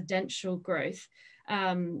residential growth?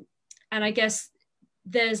 And I guess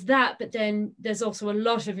there's that, but then there's also a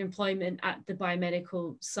lot of employment at the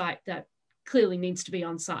biomedical site that clearly needs to be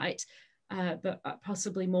on site, but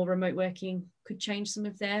possibly more remote working could change some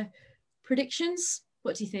of their predictions.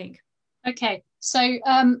 What do you think? Okay, so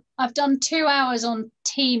I've done 2 hours on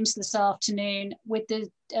Teams this afternoon with the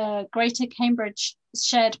Greater Cambridge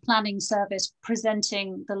Shared Planning Service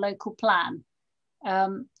presenting the local plan.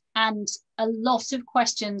 And a lot of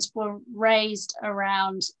questions were raised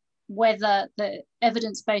around whether the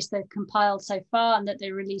evidence base they've compiled so far and that they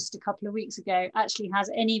released a couple of weeks ago actually has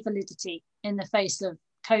any validity in the face of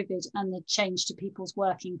COVID and the change to people's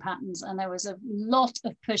working patterns. And there was a lot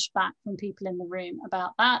of pushback from people in the room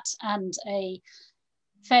about that, and a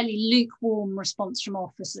fairly lukewarm response from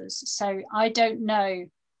officers. So I don't know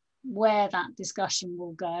where that discussion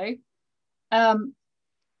will go.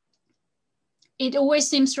 It always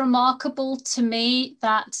seems remarkable to me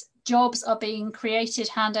that jobs are being created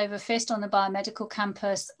hand over fist on the biomedical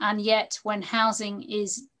campus, and yet when housing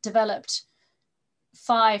is developed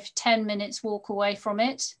 5-10 minutes walk away from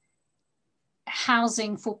it,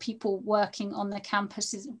 housing for people working on the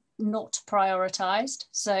campus is not prioritized.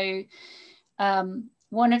 So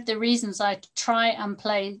one of the reasons I try and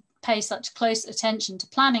pay such close attention to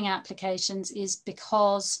planning applications is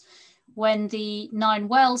because when the Nine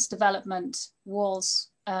Wells development was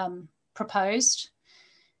proposed,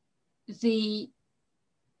 the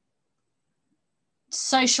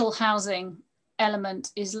social housing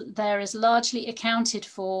element is largely accounted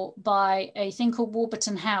for by a thing called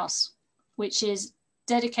Warburton House, which is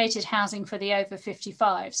dedicated housing for the over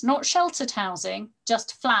 55s, not sheltered housing,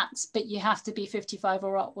 just flats, but you have to be 55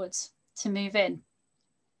 or upwards to move in.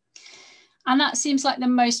 And that seems like the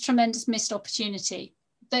most tremendous missed opportunity.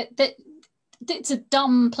 That it's a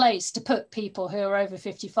dumb place to put people who are over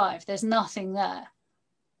 55. There's nothing there.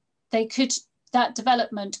 That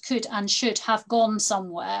development could and should have gone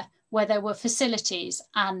somewhere where there were facilities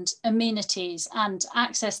and amenities and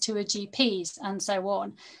access to a GPs and so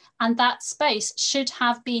on. And that space should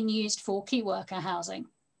have been used for key worker housing.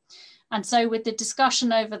 And so with the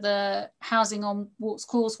discussion over the housing on Walks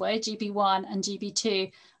Causeway, GB1 and GB2,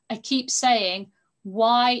 I keep saying,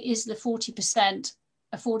 why is the 40%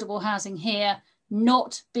 affordable housing here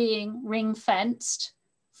not being ring fenced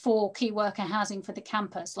for key worker housing for the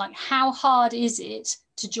campus? Like, how hard is it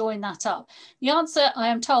to join that up? The answer, I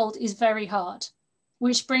am told, is very hard.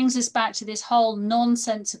 which brings us back to this whole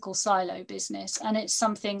nonsensical silo business. And it's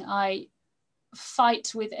something I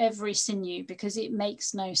fight with every sinew because it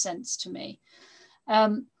makes no sense to me.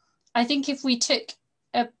 I think if we took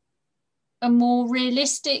a more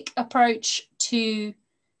realistic approach to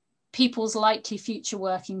people's likely future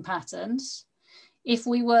working patterns, if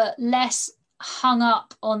we were less hung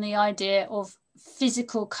up on the idea of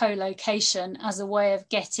physical co-location as a way of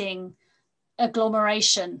getting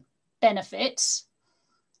agglomeration benefits,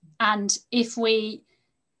 and if we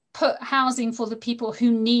put housing for the people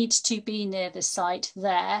who need to be near the site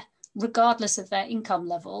there, regardless of their income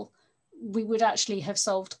level, we would actually have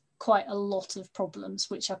solved quite a lot of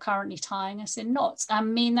problems which are currently tying us in knots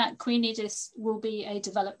and mean that Queen Ediths will be a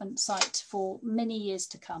development site for many years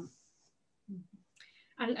to come.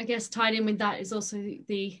 And I guess tied in with that is also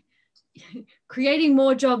the creating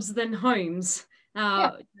more jobs than homes.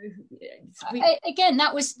 Again,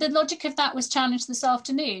 that was the logic of that was challenged this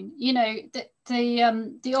afternoon. You know,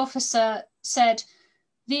 the officer said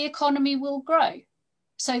the economy will grow,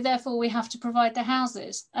 so therefore we have to provide the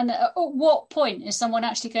houses. And at what point is someone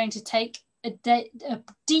actually going to take a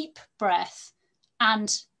deep breath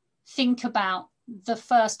and think about the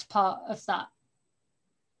first part of that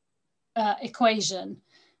equation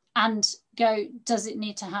and go, does it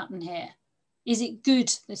need to happen here? Is it good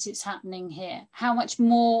that it's happening here? How much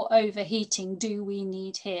more overheating do we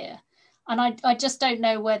need here? And I just don't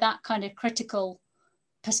know where that kind of critical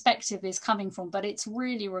perspective is coming from, but it's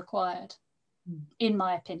really required, in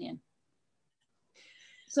my opinion.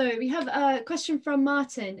 So we have a question from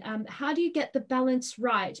Martin. How do you get the balance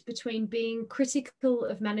right between being critical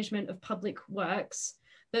of management of public works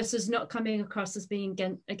versus not coming across as being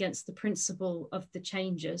against the principle of the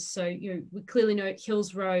changes? So, you know, we clearly know at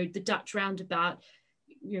Hills Road, the Dutch roundabout,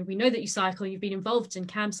 you know, we know that you cycle, you've been involved in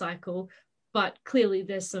Camcycle, but clearly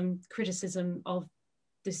there's some criticism of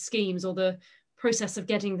the schemes or the process of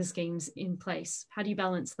getting the schemes in place. How do you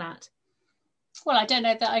balance that? Well, I don't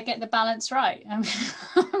know that I get the balance right. How do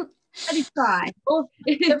you try?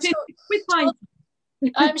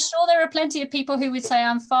 I'm sure there are plenty of people who would say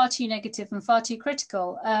I'm far too negative and far too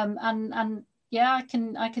critical. And yeah,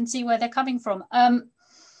 I can see where they're coming from.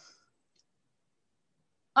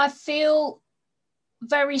 I feel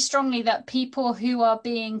very strongly that people who are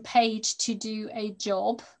being paid to do a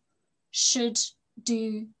job should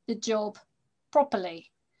do the job properly.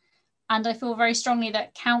 And I feel very strongly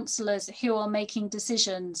that councillors who are making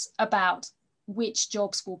decisions about which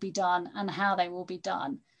jobs will be done and how they will be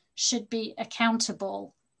done should be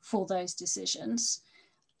accountable for those decisions.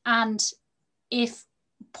 And if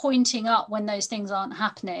pointing up when those things aren't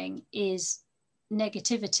happening is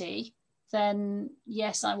negativity, then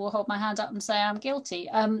yes, I will hold my hand up and say I'm guilty.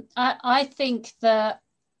 I think the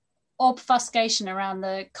obfuscation around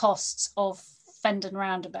the costs of Fendon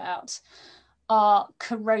Roundabout are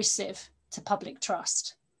corrosive to public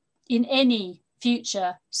trust in any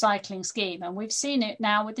future cycling scheme. And we've seen it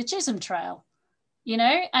now with the Chisholm Trail, you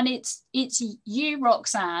know, and it's you,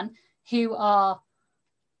 Roxanne, who are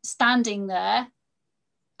standing there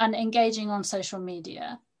and engaging on social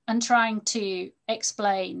media and trying to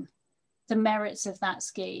explain the merits of that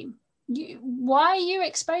scheme. Why are you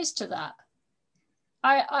exposed to that?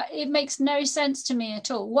 It makes no sense to me at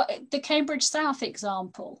all. What the Cambridge South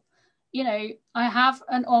example, you know, I have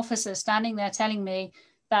an officer standing there telling me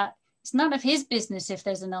that it's none of his business if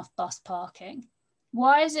there's enough bus parking.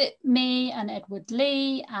 Why is it me and Edward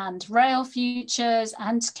Lee and Rail Futures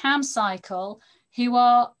and Camcycle who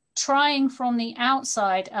are trying from the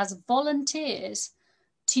outside as volunteers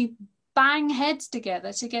to bang heads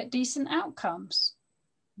together to get decent outcomes?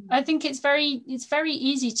 I think it's very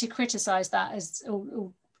easy to criticize that as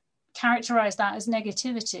or characterize that as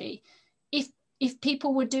negativity. If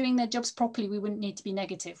people were doing their jobs properly, we wouldn't need to be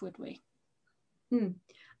negative, would we?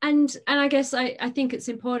 And I guess I think it's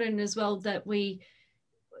important as well that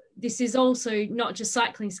this is also not just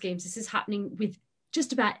cycling schemes. This is happening with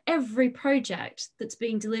just about every project that's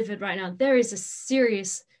being delivered right now. There is a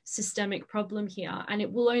serious systemic problem here, and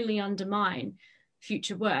it will only undermine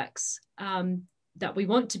future works that we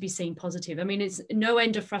want to be seen positive. I mean, it's no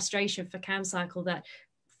end of frustration for Camcycle that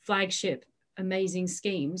flagship amazing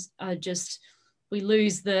schemes are just, we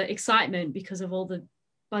lose the excitement because of all the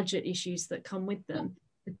budget issues that come with them.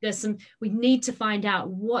 We need to find out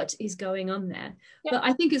what is going on there. Yeah. But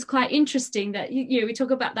I think it's quite interesting that we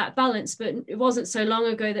talk about that balance, but it wasn't so long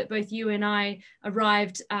ago that both you and I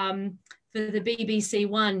arrived for the BBC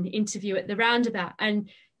One interview at the roundabout, and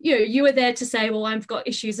you were there to say, well, I've got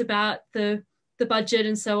issues about the budget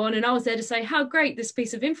and so on, and I was there to say how great this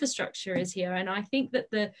piece of infrastructure is here. And I think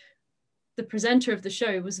that the presenter of the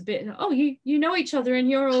show was a bit, oh, you know each other and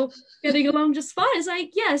you're all getting along just fine. It's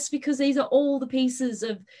like, yes, because these are all the pieces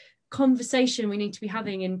of conversation we need to be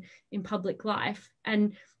having in public life.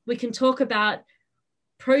 And we can talk about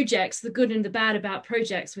projects, the good and the bad about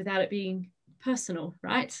projects, without it being personal,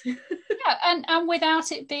 right? Yeah, and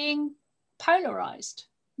without it being polarized.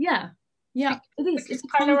 Yeah, it is. Because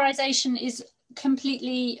polarization is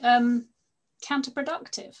completely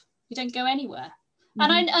counterproductive. You don't go anywhere.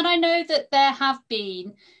 Mm-hmm. And I know that there have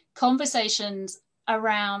been conversations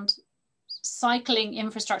around cycling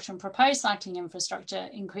infrastructure and proposed cycling infrastructure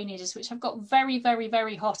in Queen Ediths, which have got very, very,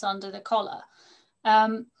 very hot under the collar.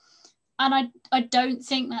 And I don't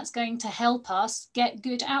think that's going to help us get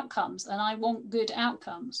good outcomes. And I want good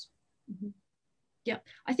outcomes. Mm-hmm. Yeah,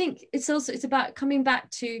 I think it's about coming back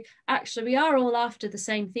to, actually, we are all after the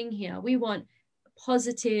same thing here. We want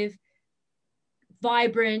positive,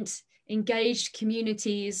 vibrant, engaged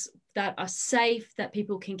communities that are safe, that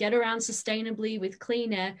people can get around sustainably with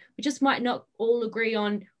clean air. We just might not all agree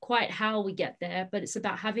on quite how we get there, but it's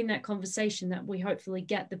about having that conversation that we hopefully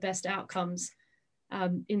get the best outcomes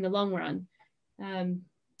in the long run.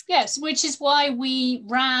 Yes, which is why we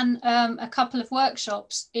ran a couple of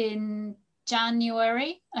workshops in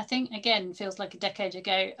January, I think, again, feels like a decade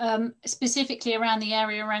ago, specifically around the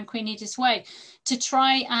area around Queen Edith's Way, to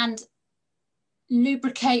try and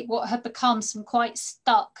lubricate what had become some quite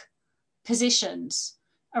stuck positions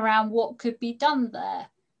around what could be done there.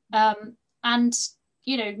 And,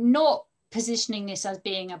 you know, not positioning this as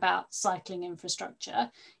being about cycling infrastructure.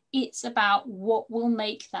 It's about what will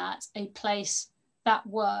make that a place that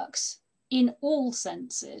works in all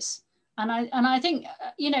senses. And I think,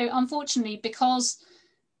 you know, unfortunately, because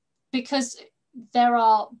there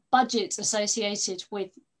are budgets associated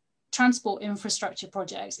with transport infrastructure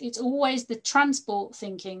projects, it's always the transport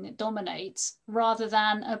thinking that dominates rather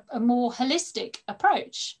than a more holistic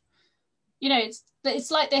approach. You know,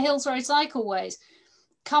 it's like the Hills Road cycleways.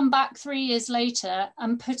 Come back 3 years later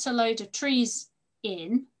and put a load of trees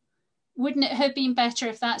in. Wouldn't it have been better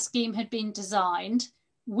if that scheme had been designed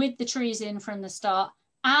with the trees in from the start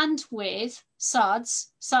and with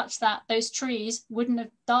SUDs, such that those trees wouldn't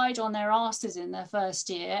have died on their asses in their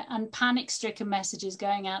first year, and panic-stricken messages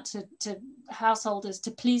going out to householders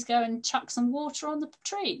to please go and chuck some water on the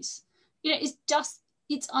trees? You know,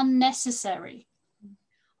 it's unnecessary.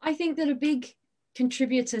 I think that a big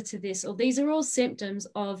contributor to this, or these are all symptoms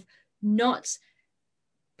of not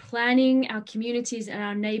planning our communities and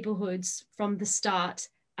our neighbourhoods from the start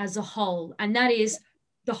as a whole, and that is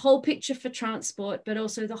the whole picture for transport, but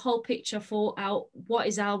also the whole picture for what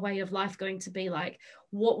is our way of life going to be like?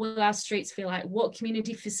 What will our streets feel like? What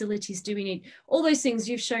community facilities do we need? All those things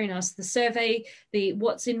you've shown us, the survey, the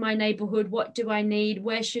what's in my neighbourhood, what do I need,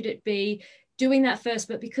 where should it be? Doing that first,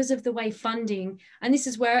 but because of the way funding, and this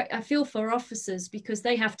is where I feel for officers, because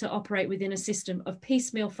they have to operate within a system of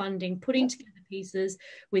piecemeal funding, putting together pieces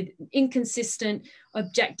with inconsistent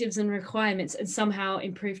objectives and requirements, and somehow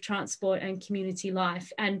improve transport and community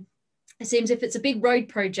life. And it seems if it's a big road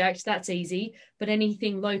project, that's easy, but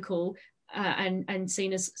anything local and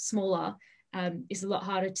seen as smaller is a lot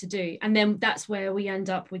harder to do. And then that's where we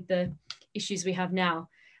end up with the issues we have now.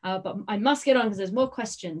 But I must get on because there's more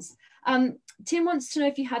questions. Tim wants to know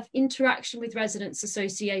if you have interaction with residents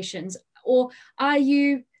associations, or are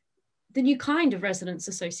you the new kind of residents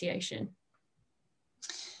association?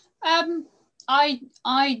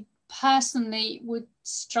 I personally would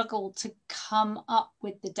struggle to come up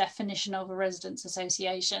with the definition of a residents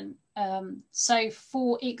association. So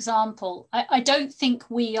for example, I don't think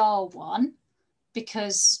we are one,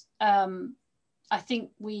 because I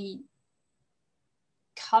think we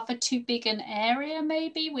cover too big an area,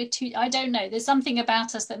 maybe I don't know, there's something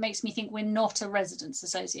about us that makes me think we're not a residents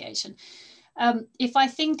association. If I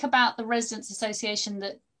think about the residents associations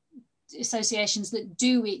that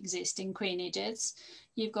do exist in Queen Ediths,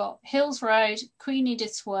 you've got Hills Road, Queen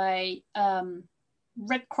Edith's Way,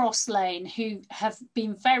 Red Cross Lane, who have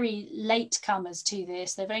been very late comers to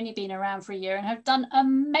this. They've only been around for a year and have done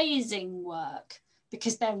amazing work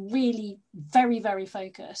because they're really very, very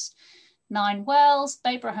focused. Nine Wells,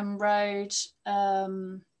 Babraham Road,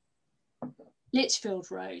 Litchfield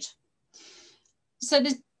Road. So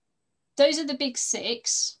those are the big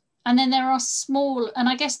six. And then there are small, and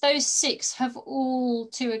I guess those six have all,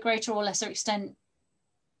 to a greater or lesser extent,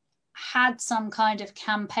 had some kind of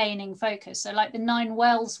campaigning focus. So like the Nine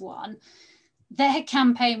Wells one, their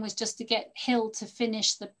campaign was just to get Hill to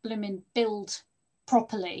finish the blooming build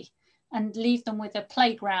properly and leave them with a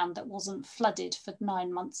playground that wasn't flooded for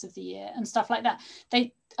 9 months of the year and stuff like that.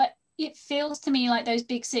 it feels to me like those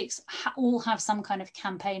big six all have some kind of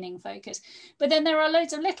campaigning focus, but then there are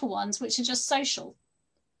loads of little ones which are just social.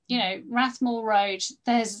 You know, Rathmore Road,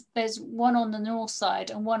 there's one on the north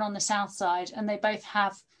side and one on the south side, and they both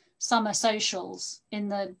have summer socials in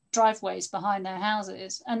the driveways behind their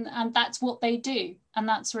houses, and that's what they do, and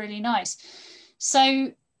that's really nice.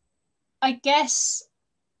 So I guess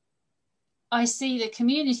I see the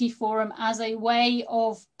community forum as a way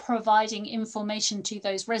of providing information to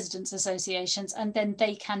those residents associations, and then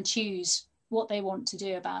they can choose what they want to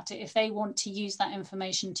do about it. If they want to use that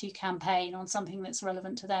information to campaign on something that's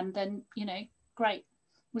relevant to them, then, you know, great.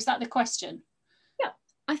 Was that the question? Yeah,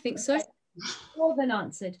 I think so. More than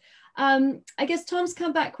answered. I guess Tom's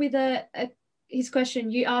come back with his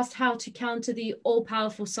question. You asked how to counter the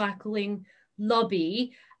all-powerful cycling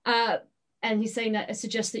lobby. And he's saying that it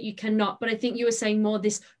suggests that you cannot, but I think you were saying more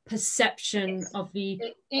this perception of the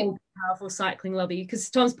all-powerful cycling lobby, because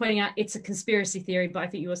Tom's pointing out it's a conspiracy theory, but I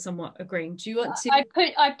think you were somewhat agreeing. Do you want to?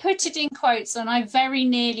 I put it in quotes, and I very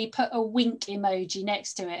nearly put a wink emoji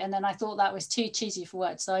next to it, and then I thought that was too cheesy for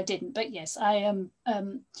words, so I didn't. But yes, I am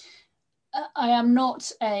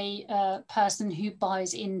not a person who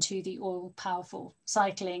buys into the all-powerful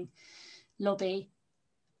cycling lobby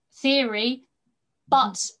theory,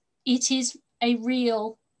 but it is a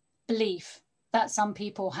real belief that some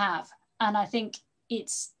people have. And I think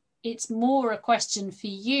it's more a question for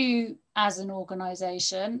you as an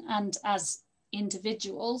organisation and as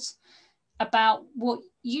individuals about what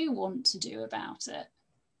you want to do about it.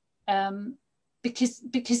 Because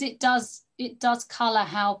it does colour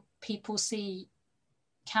how people see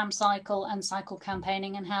Camcycle and cycle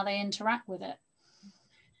campaigning and how they interact with it.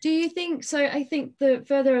 Do you think so? I think the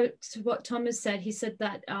further to what Tom has said, he said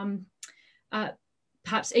that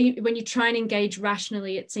perhaps when you try and engage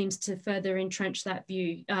rationally, it seems to further entrench that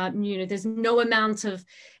view. You know, there's no amount of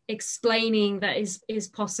explaining that is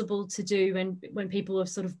possible to do when people have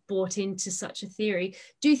sort of bought into such a theory.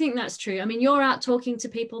 Do you think that's true? I mean, you're out talking to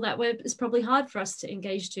people that it's probably hard for us to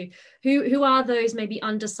engage to. Who are those maybe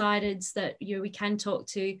undecideds that we can talk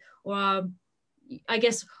to, or I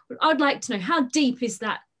guess I'd like to know, how deep is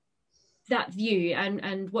that view,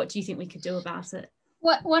 and what do you think we could do about it?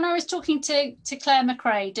 When I was talking to Claire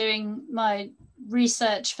McRae doing my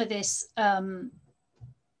research for this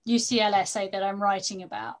UCL essay that I'm writing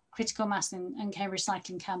about, critical mass and Cambridge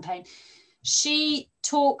cycling campaign, she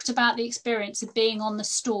talked about the experience of being on the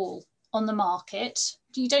stall on the market.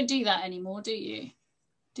 You don't do that anymore, do you?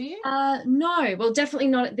 Do you? No, well, definitely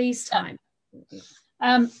not at these times.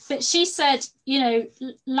 But she said, you know,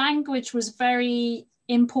 language was very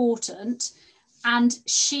important, and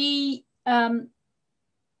she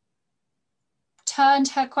turned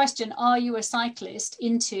her question, are you a cyclist,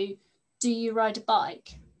 into, do you ride a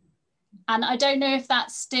bike? And I don't know if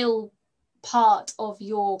that's still part of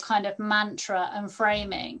your kind of mantra and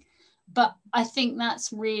framing, but I think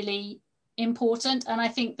that's really important. And I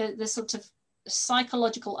think that the sort of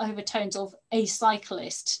psychological overtones of a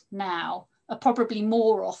cyclist now are probably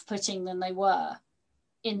more off-putting than they were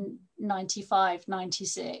in 95,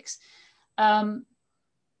 96. And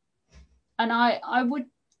I would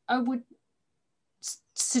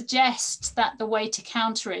suggest that the way to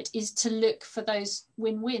counter it is to look for those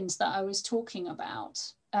win-wins that I was talking about,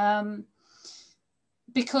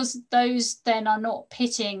 because those then are not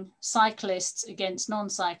pitting cyclists against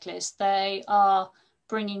non-cyclists. They are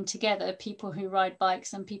bringing together people who ride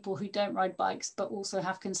bikes and people who don't ride bikes but also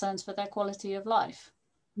have concerns for their quality of life.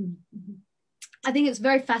 Mm-hmm. I think it's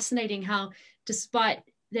very fascinating how, despite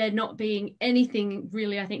there not being anything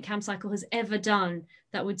really I think Camcycle has ever done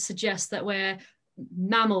that would suggest that we're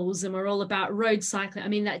mammals and we're all about road cycling. I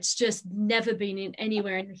mean, that's just never been in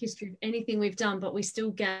anywhere in the history of anything we've done, but we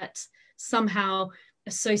still get somehow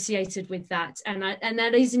associated with that, and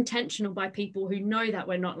that is intentional by people who know that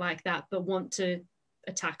we're not like that but want to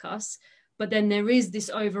attack us. But then there is this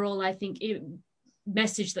overall, I think,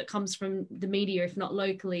 message that comes from the media, if not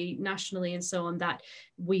locally, nationally, and so on, that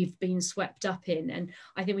we've been swept up in. And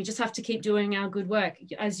I think we just have to keep doing our good work.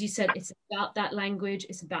 As you said, it's about that language,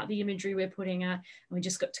 it's about the imagery we're putting out, and we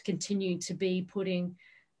just got to continue to be putting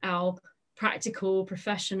our practical,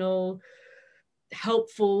 professional,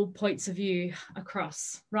 helpful points of view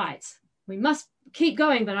across. Right, we must keep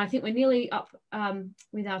going, but I think we're nearly up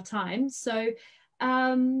with our time. So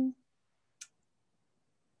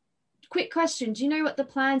quick question, do you know what the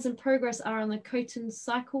plans and progress are on the Coton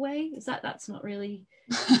Cycleway? That's not really...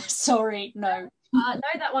 Sorry, no. No,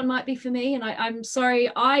 that one might be for me, and I'm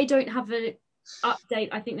sorry, I don't have an update.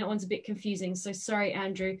 I think that one's a bit confusing, so sorry,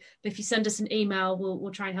 Andrew, but if you send us an email,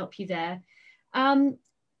 we'll try and help you there.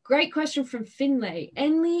 great question from Finlay.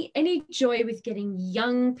 Any joy with getting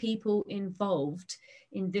young people involved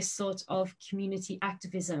in this sort of community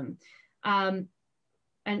activism? And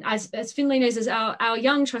as Finlay knows, as our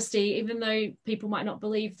young trustee, even though people might not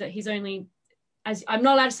believe that he's only, as I'm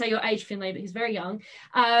not allowed to say your age, Finlay, but he's very young,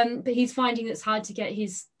 but he's finding it's hard to get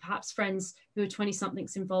his perhaps friends who are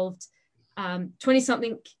 20-somethings involved,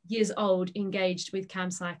 20-something years old, engaged with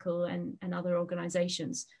Camcycle and other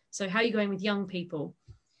organisations. So how are you going with young people?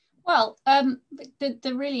 Well,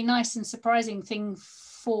 the really nice and surprising thing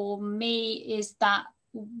for me is that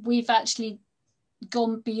we've actually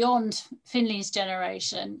gone beyond Finlay's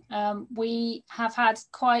generation. We have had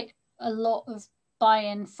quite a lot of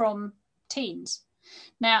buy-in from teens.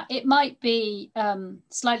 Now, it might be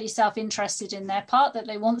slightly self-interested in their part, that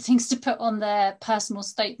they want things to put on their personal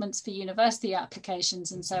statements for university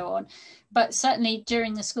applications and so on. But certainly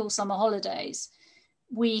during the school summer holidays,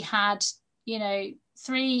 we had,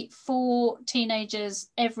 3-4 teenagers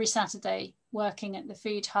every Saturday working at the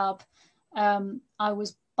food hub. I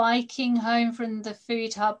was biking home from the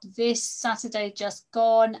food hub this Saturday just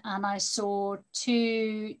gone, and I saw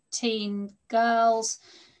 2 teen girls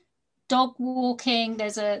dog walking.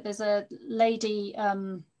 There's a lady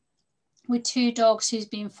with 2 dogs who's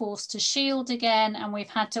been forced to shield again, and we've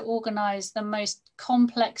had to organise the most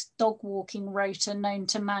complex dog walking rota known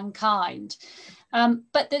to mankind.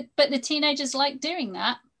 But the teenagers like doing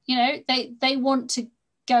that. They want to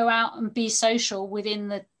go out and be social within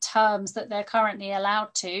the terms that they're currently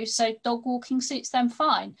allowed to. So dog walking suits them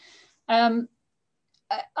fine. I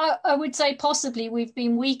would say possibly we've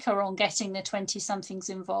been weaker on getting the 20-somethings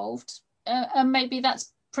involved. And maybe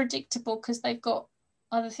that's predictable because they've got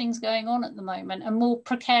other things going on at the moment and more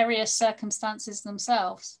precarious circumstances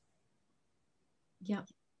themselves. Yeah,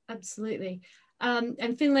 absolutely.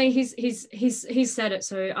 And Finlay, he's said it,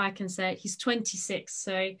 so I can say it. He's 26,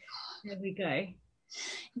 so there we go.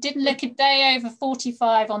 Didn't look a day over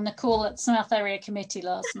 45 on the call at South Area Committee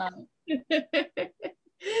last night.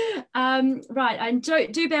 Right, and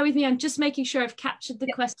do bear with me. I'm just making sure I've captured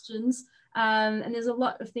the questions, and there's a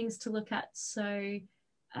lot of things to look at. So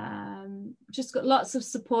just got lots of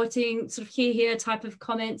supporting sort of here type of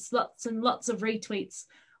comments, lots and lots of retweets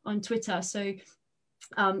on Twitter. So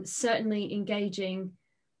certainly engaging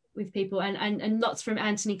with people, and lots from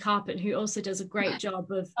Anthony Carpet, who also does a great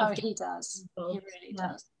job of he does. He really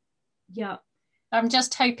does. Yeah. I'm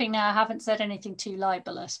just hoping now I haven't said anything too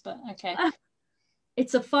libelous, but okay.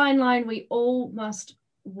 It's a fine line we all must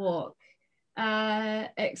walk.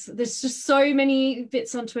 There's just so many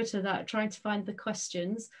bits on Twitter that I'm trying to find the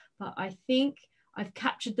questions, but I think I've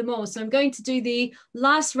captured them all. So I'm going to do the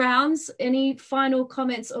last rounds. Any final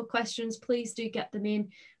comments or questions, please do get them in.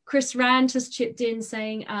 Chris Rand has chipped in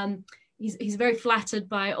saying he's very flattered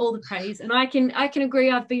by all the praise, and I can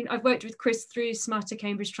agree. I've worked with Chris through Smarter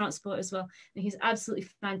Cambridge Transport as well, and he's absolutely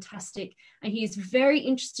fantastic, and he is very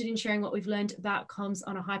interested in sharing what we've learned about comms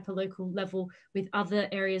on a hyperlocal level with other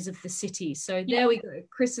areas of the city. So there we go.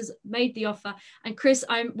 Chris has made the offer, and Chris,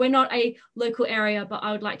 we're not a local area, but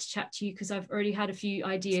I would like to chat to you because I've already had a few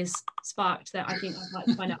ideas sparked that I think I'd like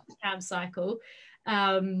to find out for Camcycle.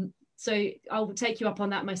 So I'll take you up on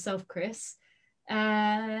that myself, Chris.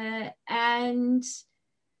 And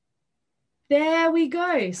there we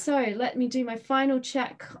go. So let me do my final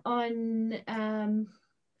check on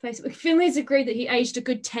Facebook. Finlay's agreed that he aged a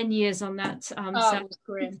good 10 years on that. It was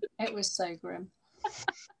grim. It was so grim.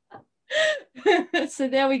 So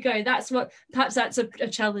there we go. Perhaps that's a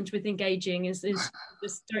challenge with engaging is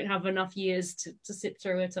just don't have enough years to sit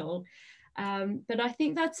through it all. But I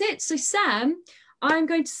think that's it. So Sam, I'm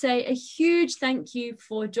going to say a huge thank you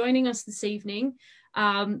for joining us this evening.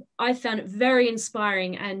 I found it very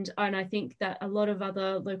inspiring, and I think that a lot of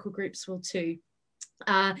other local groups will too.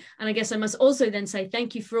 And I guess I must also then say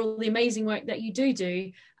thank you for all the amazing work that you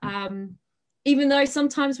do. Even though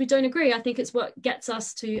sometimes we don't agree, I think it's what gets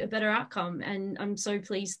us to a better outcome. And I'm so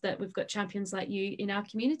pleased that we've got champions like you in our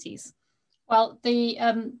communities. Well, the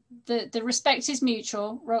respect is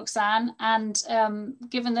mutual, Roxanne, and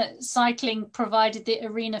given that cycling provided the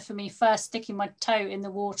arena for me first sticking my toe in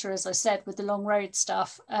the water, as I said, with the long road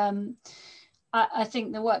stuff, I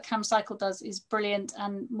think the work Camcycle does is brilliant,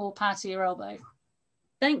 and more power to your elbow.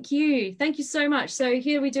 Thank you so much. So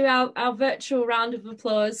here we do our virtual round of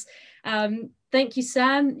applause. Thank you,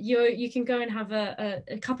 Sam. You can go and have a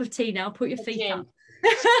cup of tea now. Put your feet up.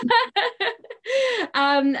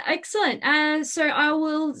 Excellent. So I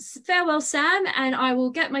will farewell Sam, and I will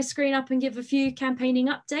get my screen up and give a few campaigning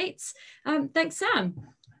updates. Thanks, Sam.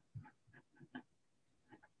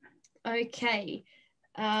 Okay,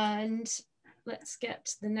 and let's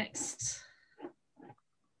get the next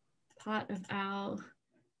part of our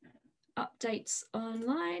updates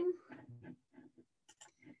online.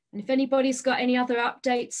 And if anybody's got any other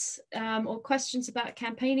updates or questions about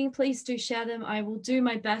campaigning, please do share them. I will do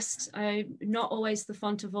my best. I'm not always the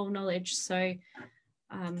font of all knowledge, so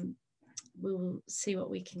we'll see what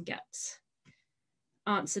we can get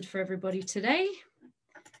answered for everybody today.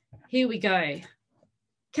 Here we go.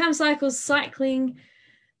 Camcycle's cycling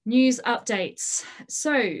news updates.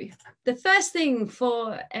 So the first thing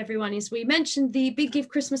for everyone is we mentioned the Big Give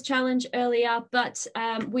Christmas Challenge earlier, but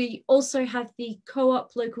we also have the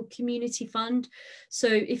Co-op Local Community Fund. So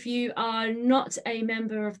if you are not a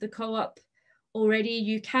member of the Co-op already,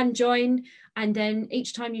 you can join, and then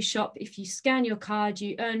each time you shop, if you scan your card,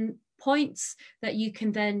 you earn points that you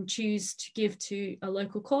can then choose to give to a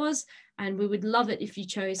local cause, and we would love it if you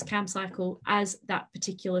chose Camcycle as that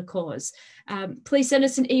particular cause. Please send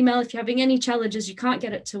us an email if you're having any challenges, you can't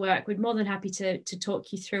get it to work. We're more than happy to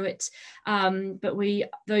talk you through it. But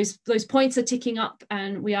those points are ticking up,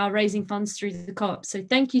 and we are raising funds through the Co-op. So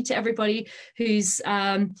thank you to everybody who's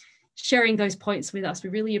sharing those points with us. We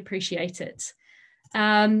really appreciate it.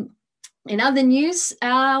 In other news,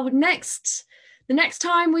 the next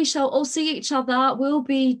time we shall all see each other will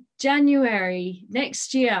be January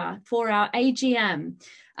next year for our AGM.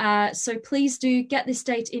 So please do get this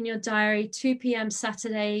date in your diary, 2 p.m.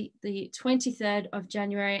 Saturday, the 23rd of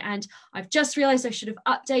January. And I've just realized I should have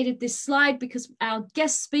updated this slide because our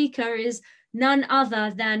guest speaker is none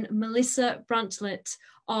other than Melissa Bruntlett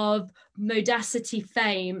of Modacity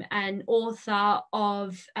fame and author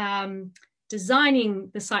of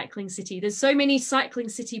Designing the Cycling City. There's so many Cycling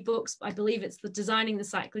City books. I believe it's the Designing the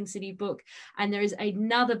Cycling City book. And there is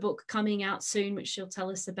another book coming out soon, which she'll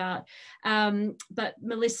tell us about. But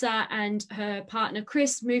Melissa and her partner,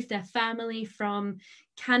 Chris, moved their family from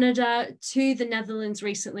Canada to the Netherlands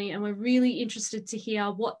recently. And we're really interested to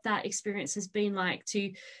hear what that experience has been like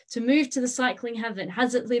to move to the cycling heaven.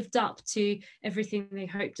 Has it lived up to everything they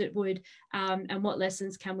hoped it would? And what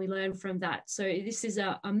lessons can we learn from that? So this is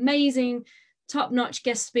an amazing, top-notch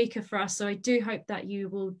guest speaker for us. So I do hope that you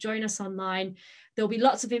will join us online. There'll be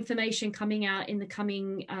lots of information coming out in the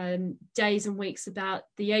coming days and weeks about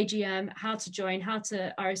the AGM, how to join, how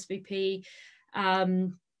to RSVP.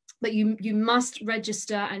 But you must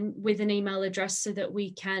register and with an email address so that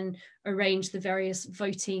we can arrange the various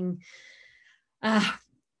voting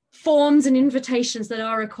forms and invitations that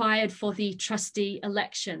are required for the trustee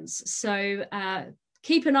elections. So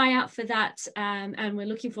keep an eye out for that, and we're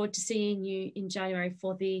looking forward to seeing you in January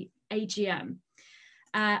for the AGM.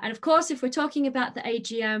 And of course, if we're talking about the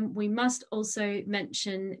AGM, we must also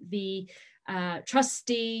mention the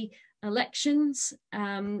trustee elections.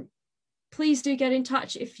 Please do get in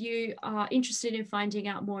touch if you are interested in finding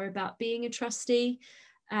out more about being a trustee.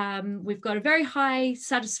 We've got a very high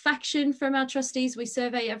satisfaction from our trustees. We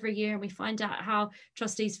survey every year and we find out how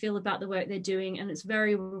trustees feel about the work they're doing, and it's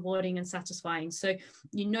very rewarding and satisfying. So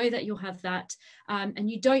you know that you'll have that, and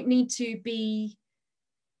you don't need to be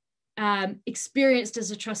experienced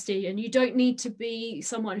as a trustee, and you don't need to be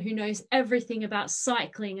someone who knows everything about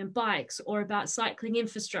cycling and bikes or about cycling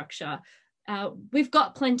infrastructure. We've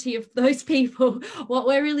got plenty of those people. What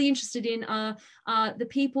we're really interested in are the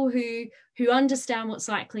people who understand what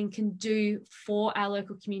cycling can do for our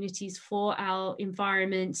local communities, for our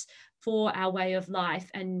environment, for our way of life.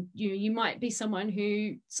 And you might be someone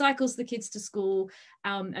who cycles the kids to school,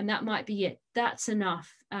 and that might be it. That's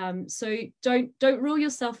enough. So don't rule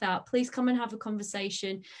yourself out. Please come and have a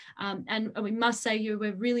conversation. And we must say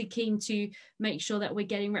we're really keen to make sure that we're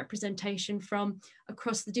getting representation from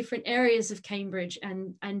across the different areas of Cambridge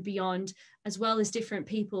and beyond, as well as different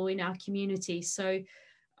people in our community. So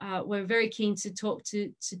we're very keen to talk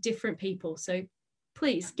to different people. So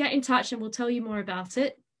please get in touch and we'll tell you more about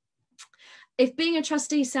it. If being a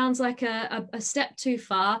trustee sounds like a step too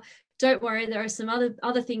far, don't worry, there are some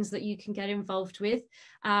other things that you can get involved with.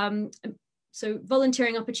 So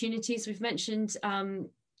volunteering opportunities, we've mentioned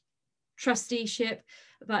trusteeship,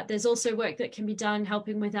 but there's also work that can be done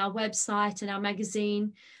helping with our website and our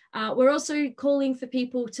magazine. We're also calling for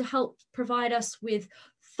people to help provide us with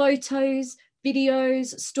photos,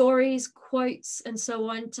 videos, stories, quotes, and so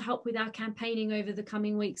on to help with our campaigning over the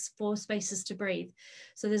coming weeks for Spaces to Breathe.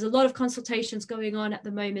 So there's a lot of consultations going on at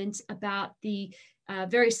the moment about the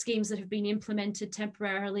various schemes that have been implemented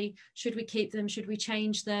temporarily. Should we keep them? Should we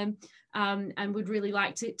change them? And would really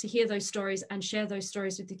like to hear those stories and share those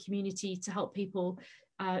stories with the community to help people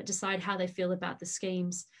decide how they feel about the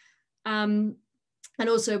schemes. And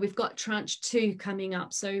also we've got tranche 2 coming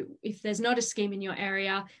up. So if there's not a scheme in your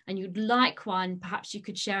area and you'd like one, perhaps you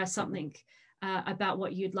could share something about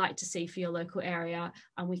what you'd like to see for your local area,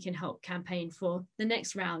 and we can help campaign for the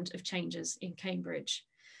next round of changes in Cambridge.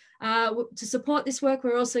 To support this work,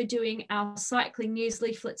 we're also doing our cycling news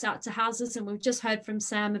leaflets out to houses, and we've just heard from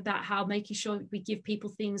Sam about how making sure we give people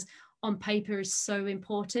things on paper is so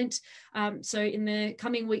important. So in the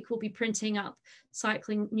coming week, we'll be printing up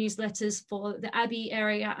cycling newsletters for the Abbey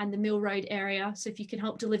area and the Mill Road area. So if you can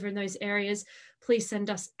help deliver in those areas, please send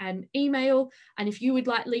us an email. And if you would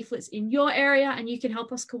like leaflets in your area and you can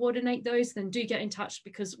help us coordinate those, then do get in touch,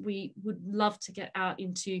 because we would love to get out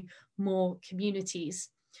into more communities.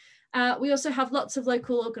 We also have lots of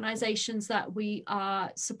local organisations that we are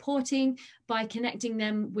supporting by connecting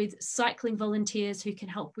them with cycling volunteers who can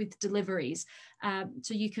help with deliveries.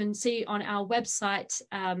 So you can see on our website,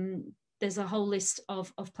 there's a whole list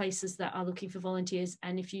of places that are looking for volunteers.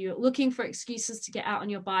 And if you're looking for excuses to get out on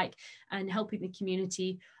your bike and helping the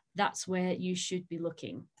community, that's where you should be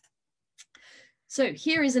looking. So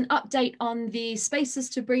here is an update on the Spaces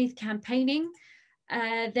to Breathe campaigning.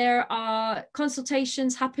 There are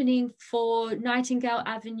consultations happening for Nightingale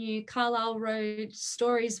Avenue, Carlisle Road,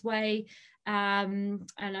 Stories Way, and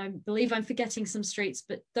I believe I'm forgetting some streets,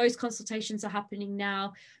 but those consultations are happening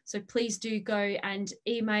now. So please do go and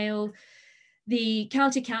email the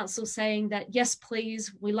County Council saying that, yes,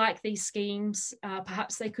 please, we like these schemes.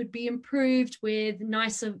 Perhaps they could be improved with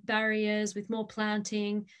nicer barriers, with more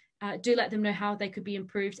planting. Do let them know how they could be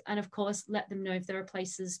improved. And of course, let them know if there are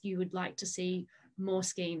places you would like to see more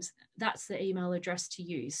schemes. That's the email address to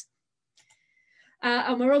use.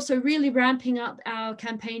 And we're also really ramping up our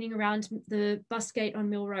campaigning around the bus gate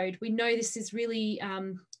on Mill Road. We know this is really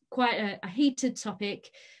quite a heated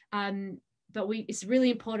topic, but it's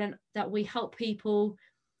really important that we help people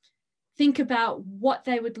think about what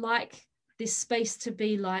they would like this space to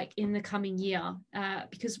be like in the coming year,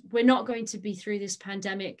 because we're not going to be through this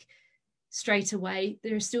pandemic straight away.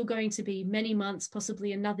 There are still going to be many months,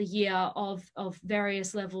 possibly another year of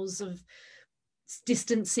various levels of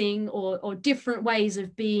distancing or different ways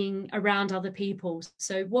of being around other people.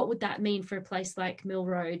 So what would that mean for a place like Mill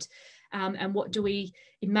Road? And what do we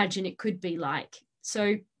imagine it could be like?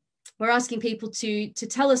 So we're asking people to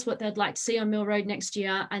tell us what they'd like to see on Mill Road next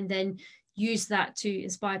year, and then use that to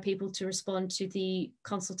inspire people to respond to the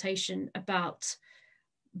consultation about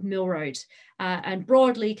Mill Road. And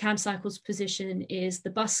broadly, Camcycle's position is the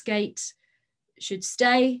bus gate should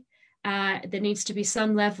stay. There needs to be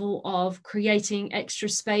some level of creating extra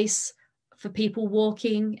space for people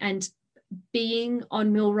walking and being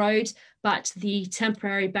on Mill Road, but the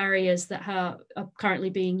temporary barriers that are currently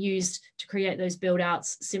being used to create those build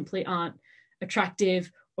outs simply aren't attractive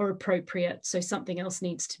or appropriate. So something else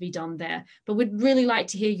needs to be done there. But we'd really like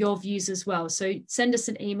to hear your views as well. So send us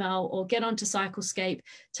an email or get onto Cyclescape,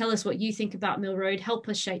 tell us what you think about Mill Road, help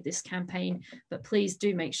us shape this campaign, but please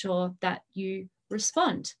do make sure that you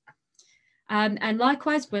respond. And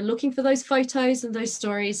likewise, we're looking for those photos and those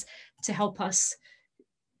stories to help us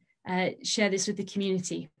share this with the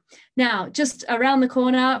community. Now, just around the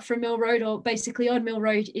corner from Mill Road, or basically on Mill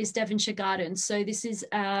Road, is Devonshire Gardens. So this is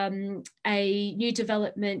a new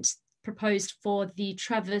development proposed for the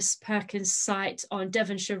Travis Perkins site on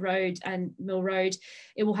Devonshire Road and Mill Road.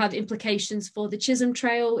 It will have implications for the Chisholm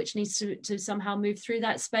Trail, which needs to somehow move through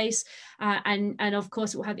that space. And of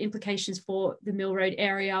course, it will have implications for the Mill Road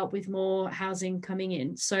area with more housing coming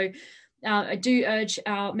in. So I do urge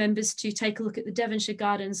our members to take a look at the Devonshire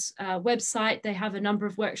Gardens website. They have a number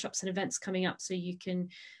of workshops and events coming up, so you can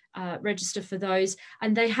register for those.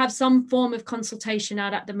 And they have some form of consultation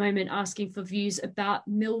out at the moment asking for views about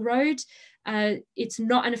Mill Road. It's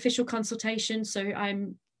not an official consultation, so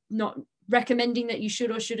I'm not recommending that you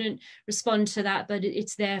should or shouldn't respond to that, but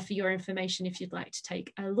it's there for your information if you'd like to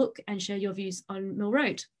take a look and share your views on Mill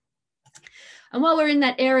Road. And while we're in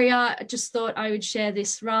that area, I just thought I would share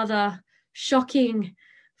this rather shocking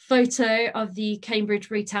photo of the Cambridge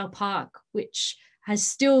Retail Park, which has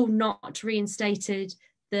still not reinstated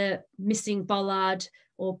the missing bollard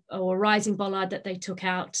or rising bollard that they took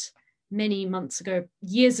out many months ago,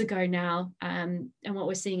 years ago now. And what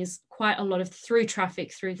we're seeing is quite a lot of through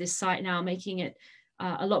traffic through this site now, making it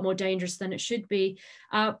a lot more dangerous than it should be.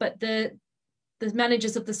 But the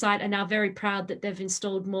managers of the site are now very proud that they've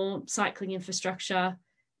installed more cycling infrastructure,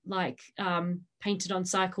 like painted on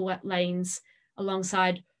cycle lanes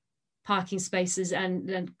alongside parking spaces,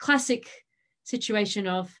 and classic situation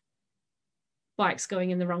of bikes going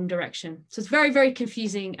in the wrong direction. So it's very, very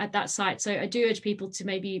confusing at that site. So I do urge people to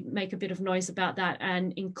maybe make a bit of noise about that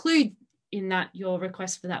and include in that your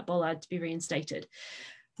request for that bollard to be reinstated.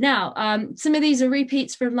 Now, some of these are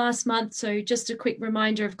repeats from last month, so just a quick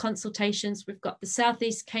reminder of consultations. We've got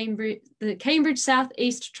the Cambridge South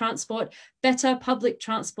East Transport, Better Public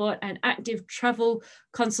Transport and Active Travel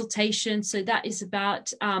consultation. So that is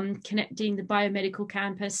about connecting the biomedical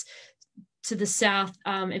campus to the south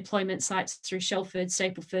employment sites through Shelford,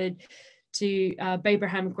 Stapleford to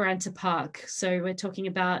Babraham, Granta Park. So we're talking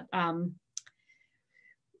about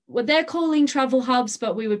what they're calling travel hubs,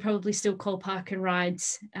 but we would probably still call park and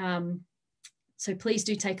rides. So please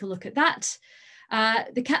do take a look at that.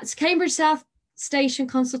 The Cambridge South Station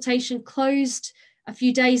consultation closed a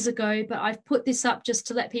few days ago, but I've put this up just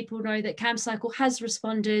to let people know that Camcycle has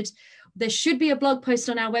responded. There should be a blog post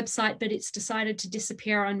on our website, but it's decided to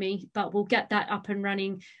disappear on me, but we'll get that up and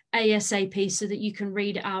running ASAP so that you can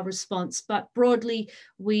read our response. But broadly,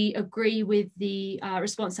 we agree with the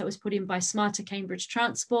response that was put in by Smarter Cambridge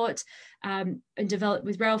Transport and developed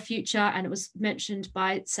with Rail Future, and it was mentioned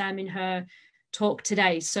by Sam in her talk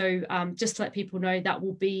today. So just to let people know, that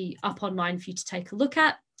will be up online for you to take a look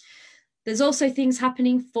at. There's also things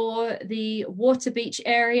happening for the Waterbeach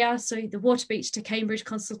area. So the Waterbeach to Cambridge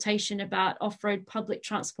consultation about off-road public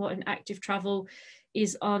transport and active travel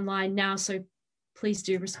is online now. So please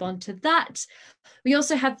do respond to that. We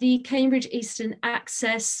also have the Cambridge Eastern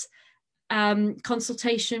Access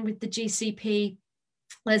consultation with the GCP.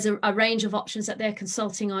 There's a range of options that they're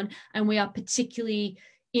consulting on, and we are particularly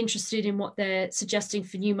interested in what they're suggesting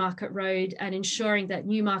for Newmarket Road and ensuring that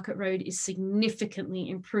Newmarket Road is significantly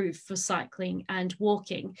improved for cycling and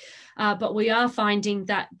walking. But we are finding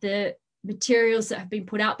that the materials that have been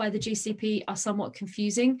put out by the GCP are somewhat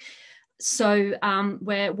confusing. So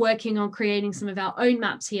we're working on creating some of our own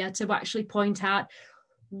maps here to actually point out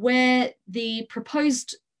where the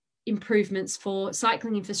proposed improvements for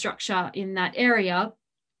cycling infrastructure in that area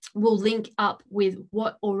will link up with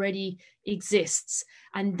what already exists,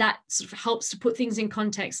 and that sort of helps to put things in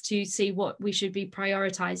context to see what we should be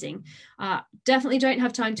prioritizing. Definitely don't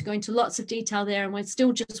have time to go into lots of detail there, and we're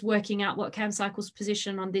still just working out what Camcycle's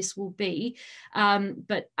position on this will be,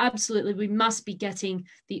 but absolutely we must be getting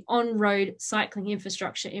the on-road cycling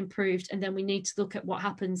infrastructure improved, and then we need to look at what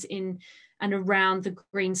happens in and around the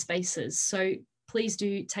green spaces. So please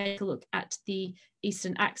do take a look at the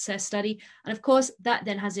Eastern Access study. And of course, that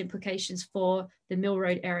then has implications for the Mill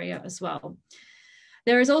Road area as well.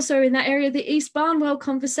 There is also in that area the East Barnwell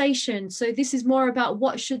conversation. So this is more about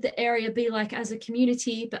what should the area be like as a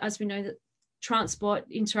community, but as we know that transport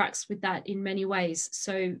interacts with that in many ways.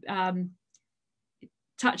 So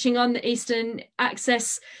touching on the Eastern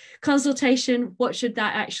Access consultation, what should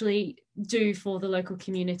that actually do for the local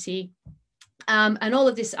community? And all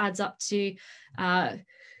of this adds up to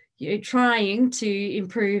trying to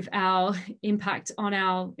improve our impact on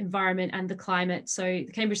our environment and the climate. So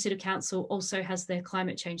the Cambridge City Council also has their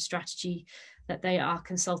climate change strategy that they are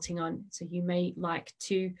consulting on. So you may like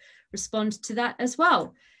to respond to that as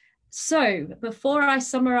well. So before I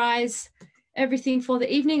summarise everything for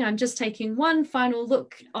the evening, I'm just taking one final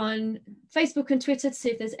look on Facebook and Twitter to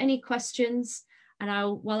see if there's any questions. And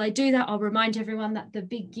while I do that, I'll remind everyone that the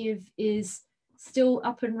Big Give is still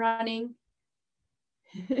up and running.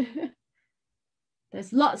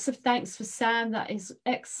 There's lots of thanks for Sam. That is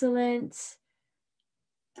excellent.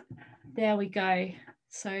 There we go.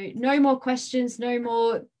 So no more questions, no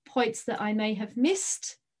more points that I may have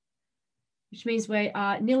missed, which means we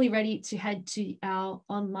are nearly ready to head to our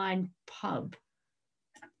online pub.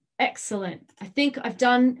 Excellent. I think I've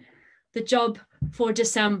done the job for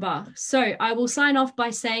December. So I will sign off by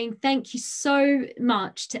saying thank you so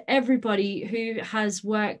much to everybody who has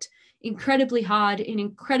worked incredibly hard in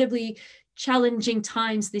incredibly challenging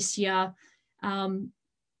times this year. The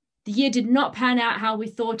year did not pan out how we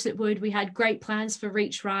thought it would. We had great plans for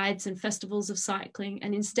Reach Rides and festivals of cycling,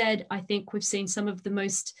 and instead I think we've seen some of the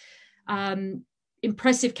most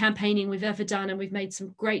impressive campaigning we've ever done, and we've made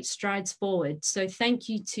some great strides forward. So thank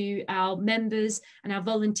you to our members and our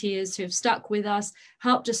volunteers who have stuck with us,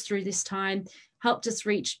 helped us through this time, helped us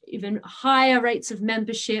reach even higher rates of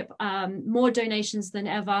membership, more donations than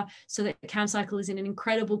ever, so that Camcycle is in an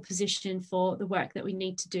incredible position for the work that we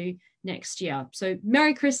need to do next year. So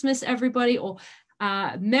Merry Christmas, everybody, or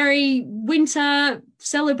Merry Winter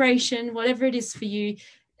celebration, whatever it is for you.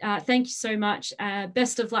 Thank you so much.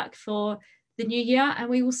 Best of luck for the new year, and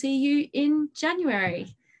we will see you in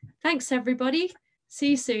January. Thanks, everybody. See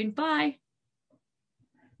you soon. Bye.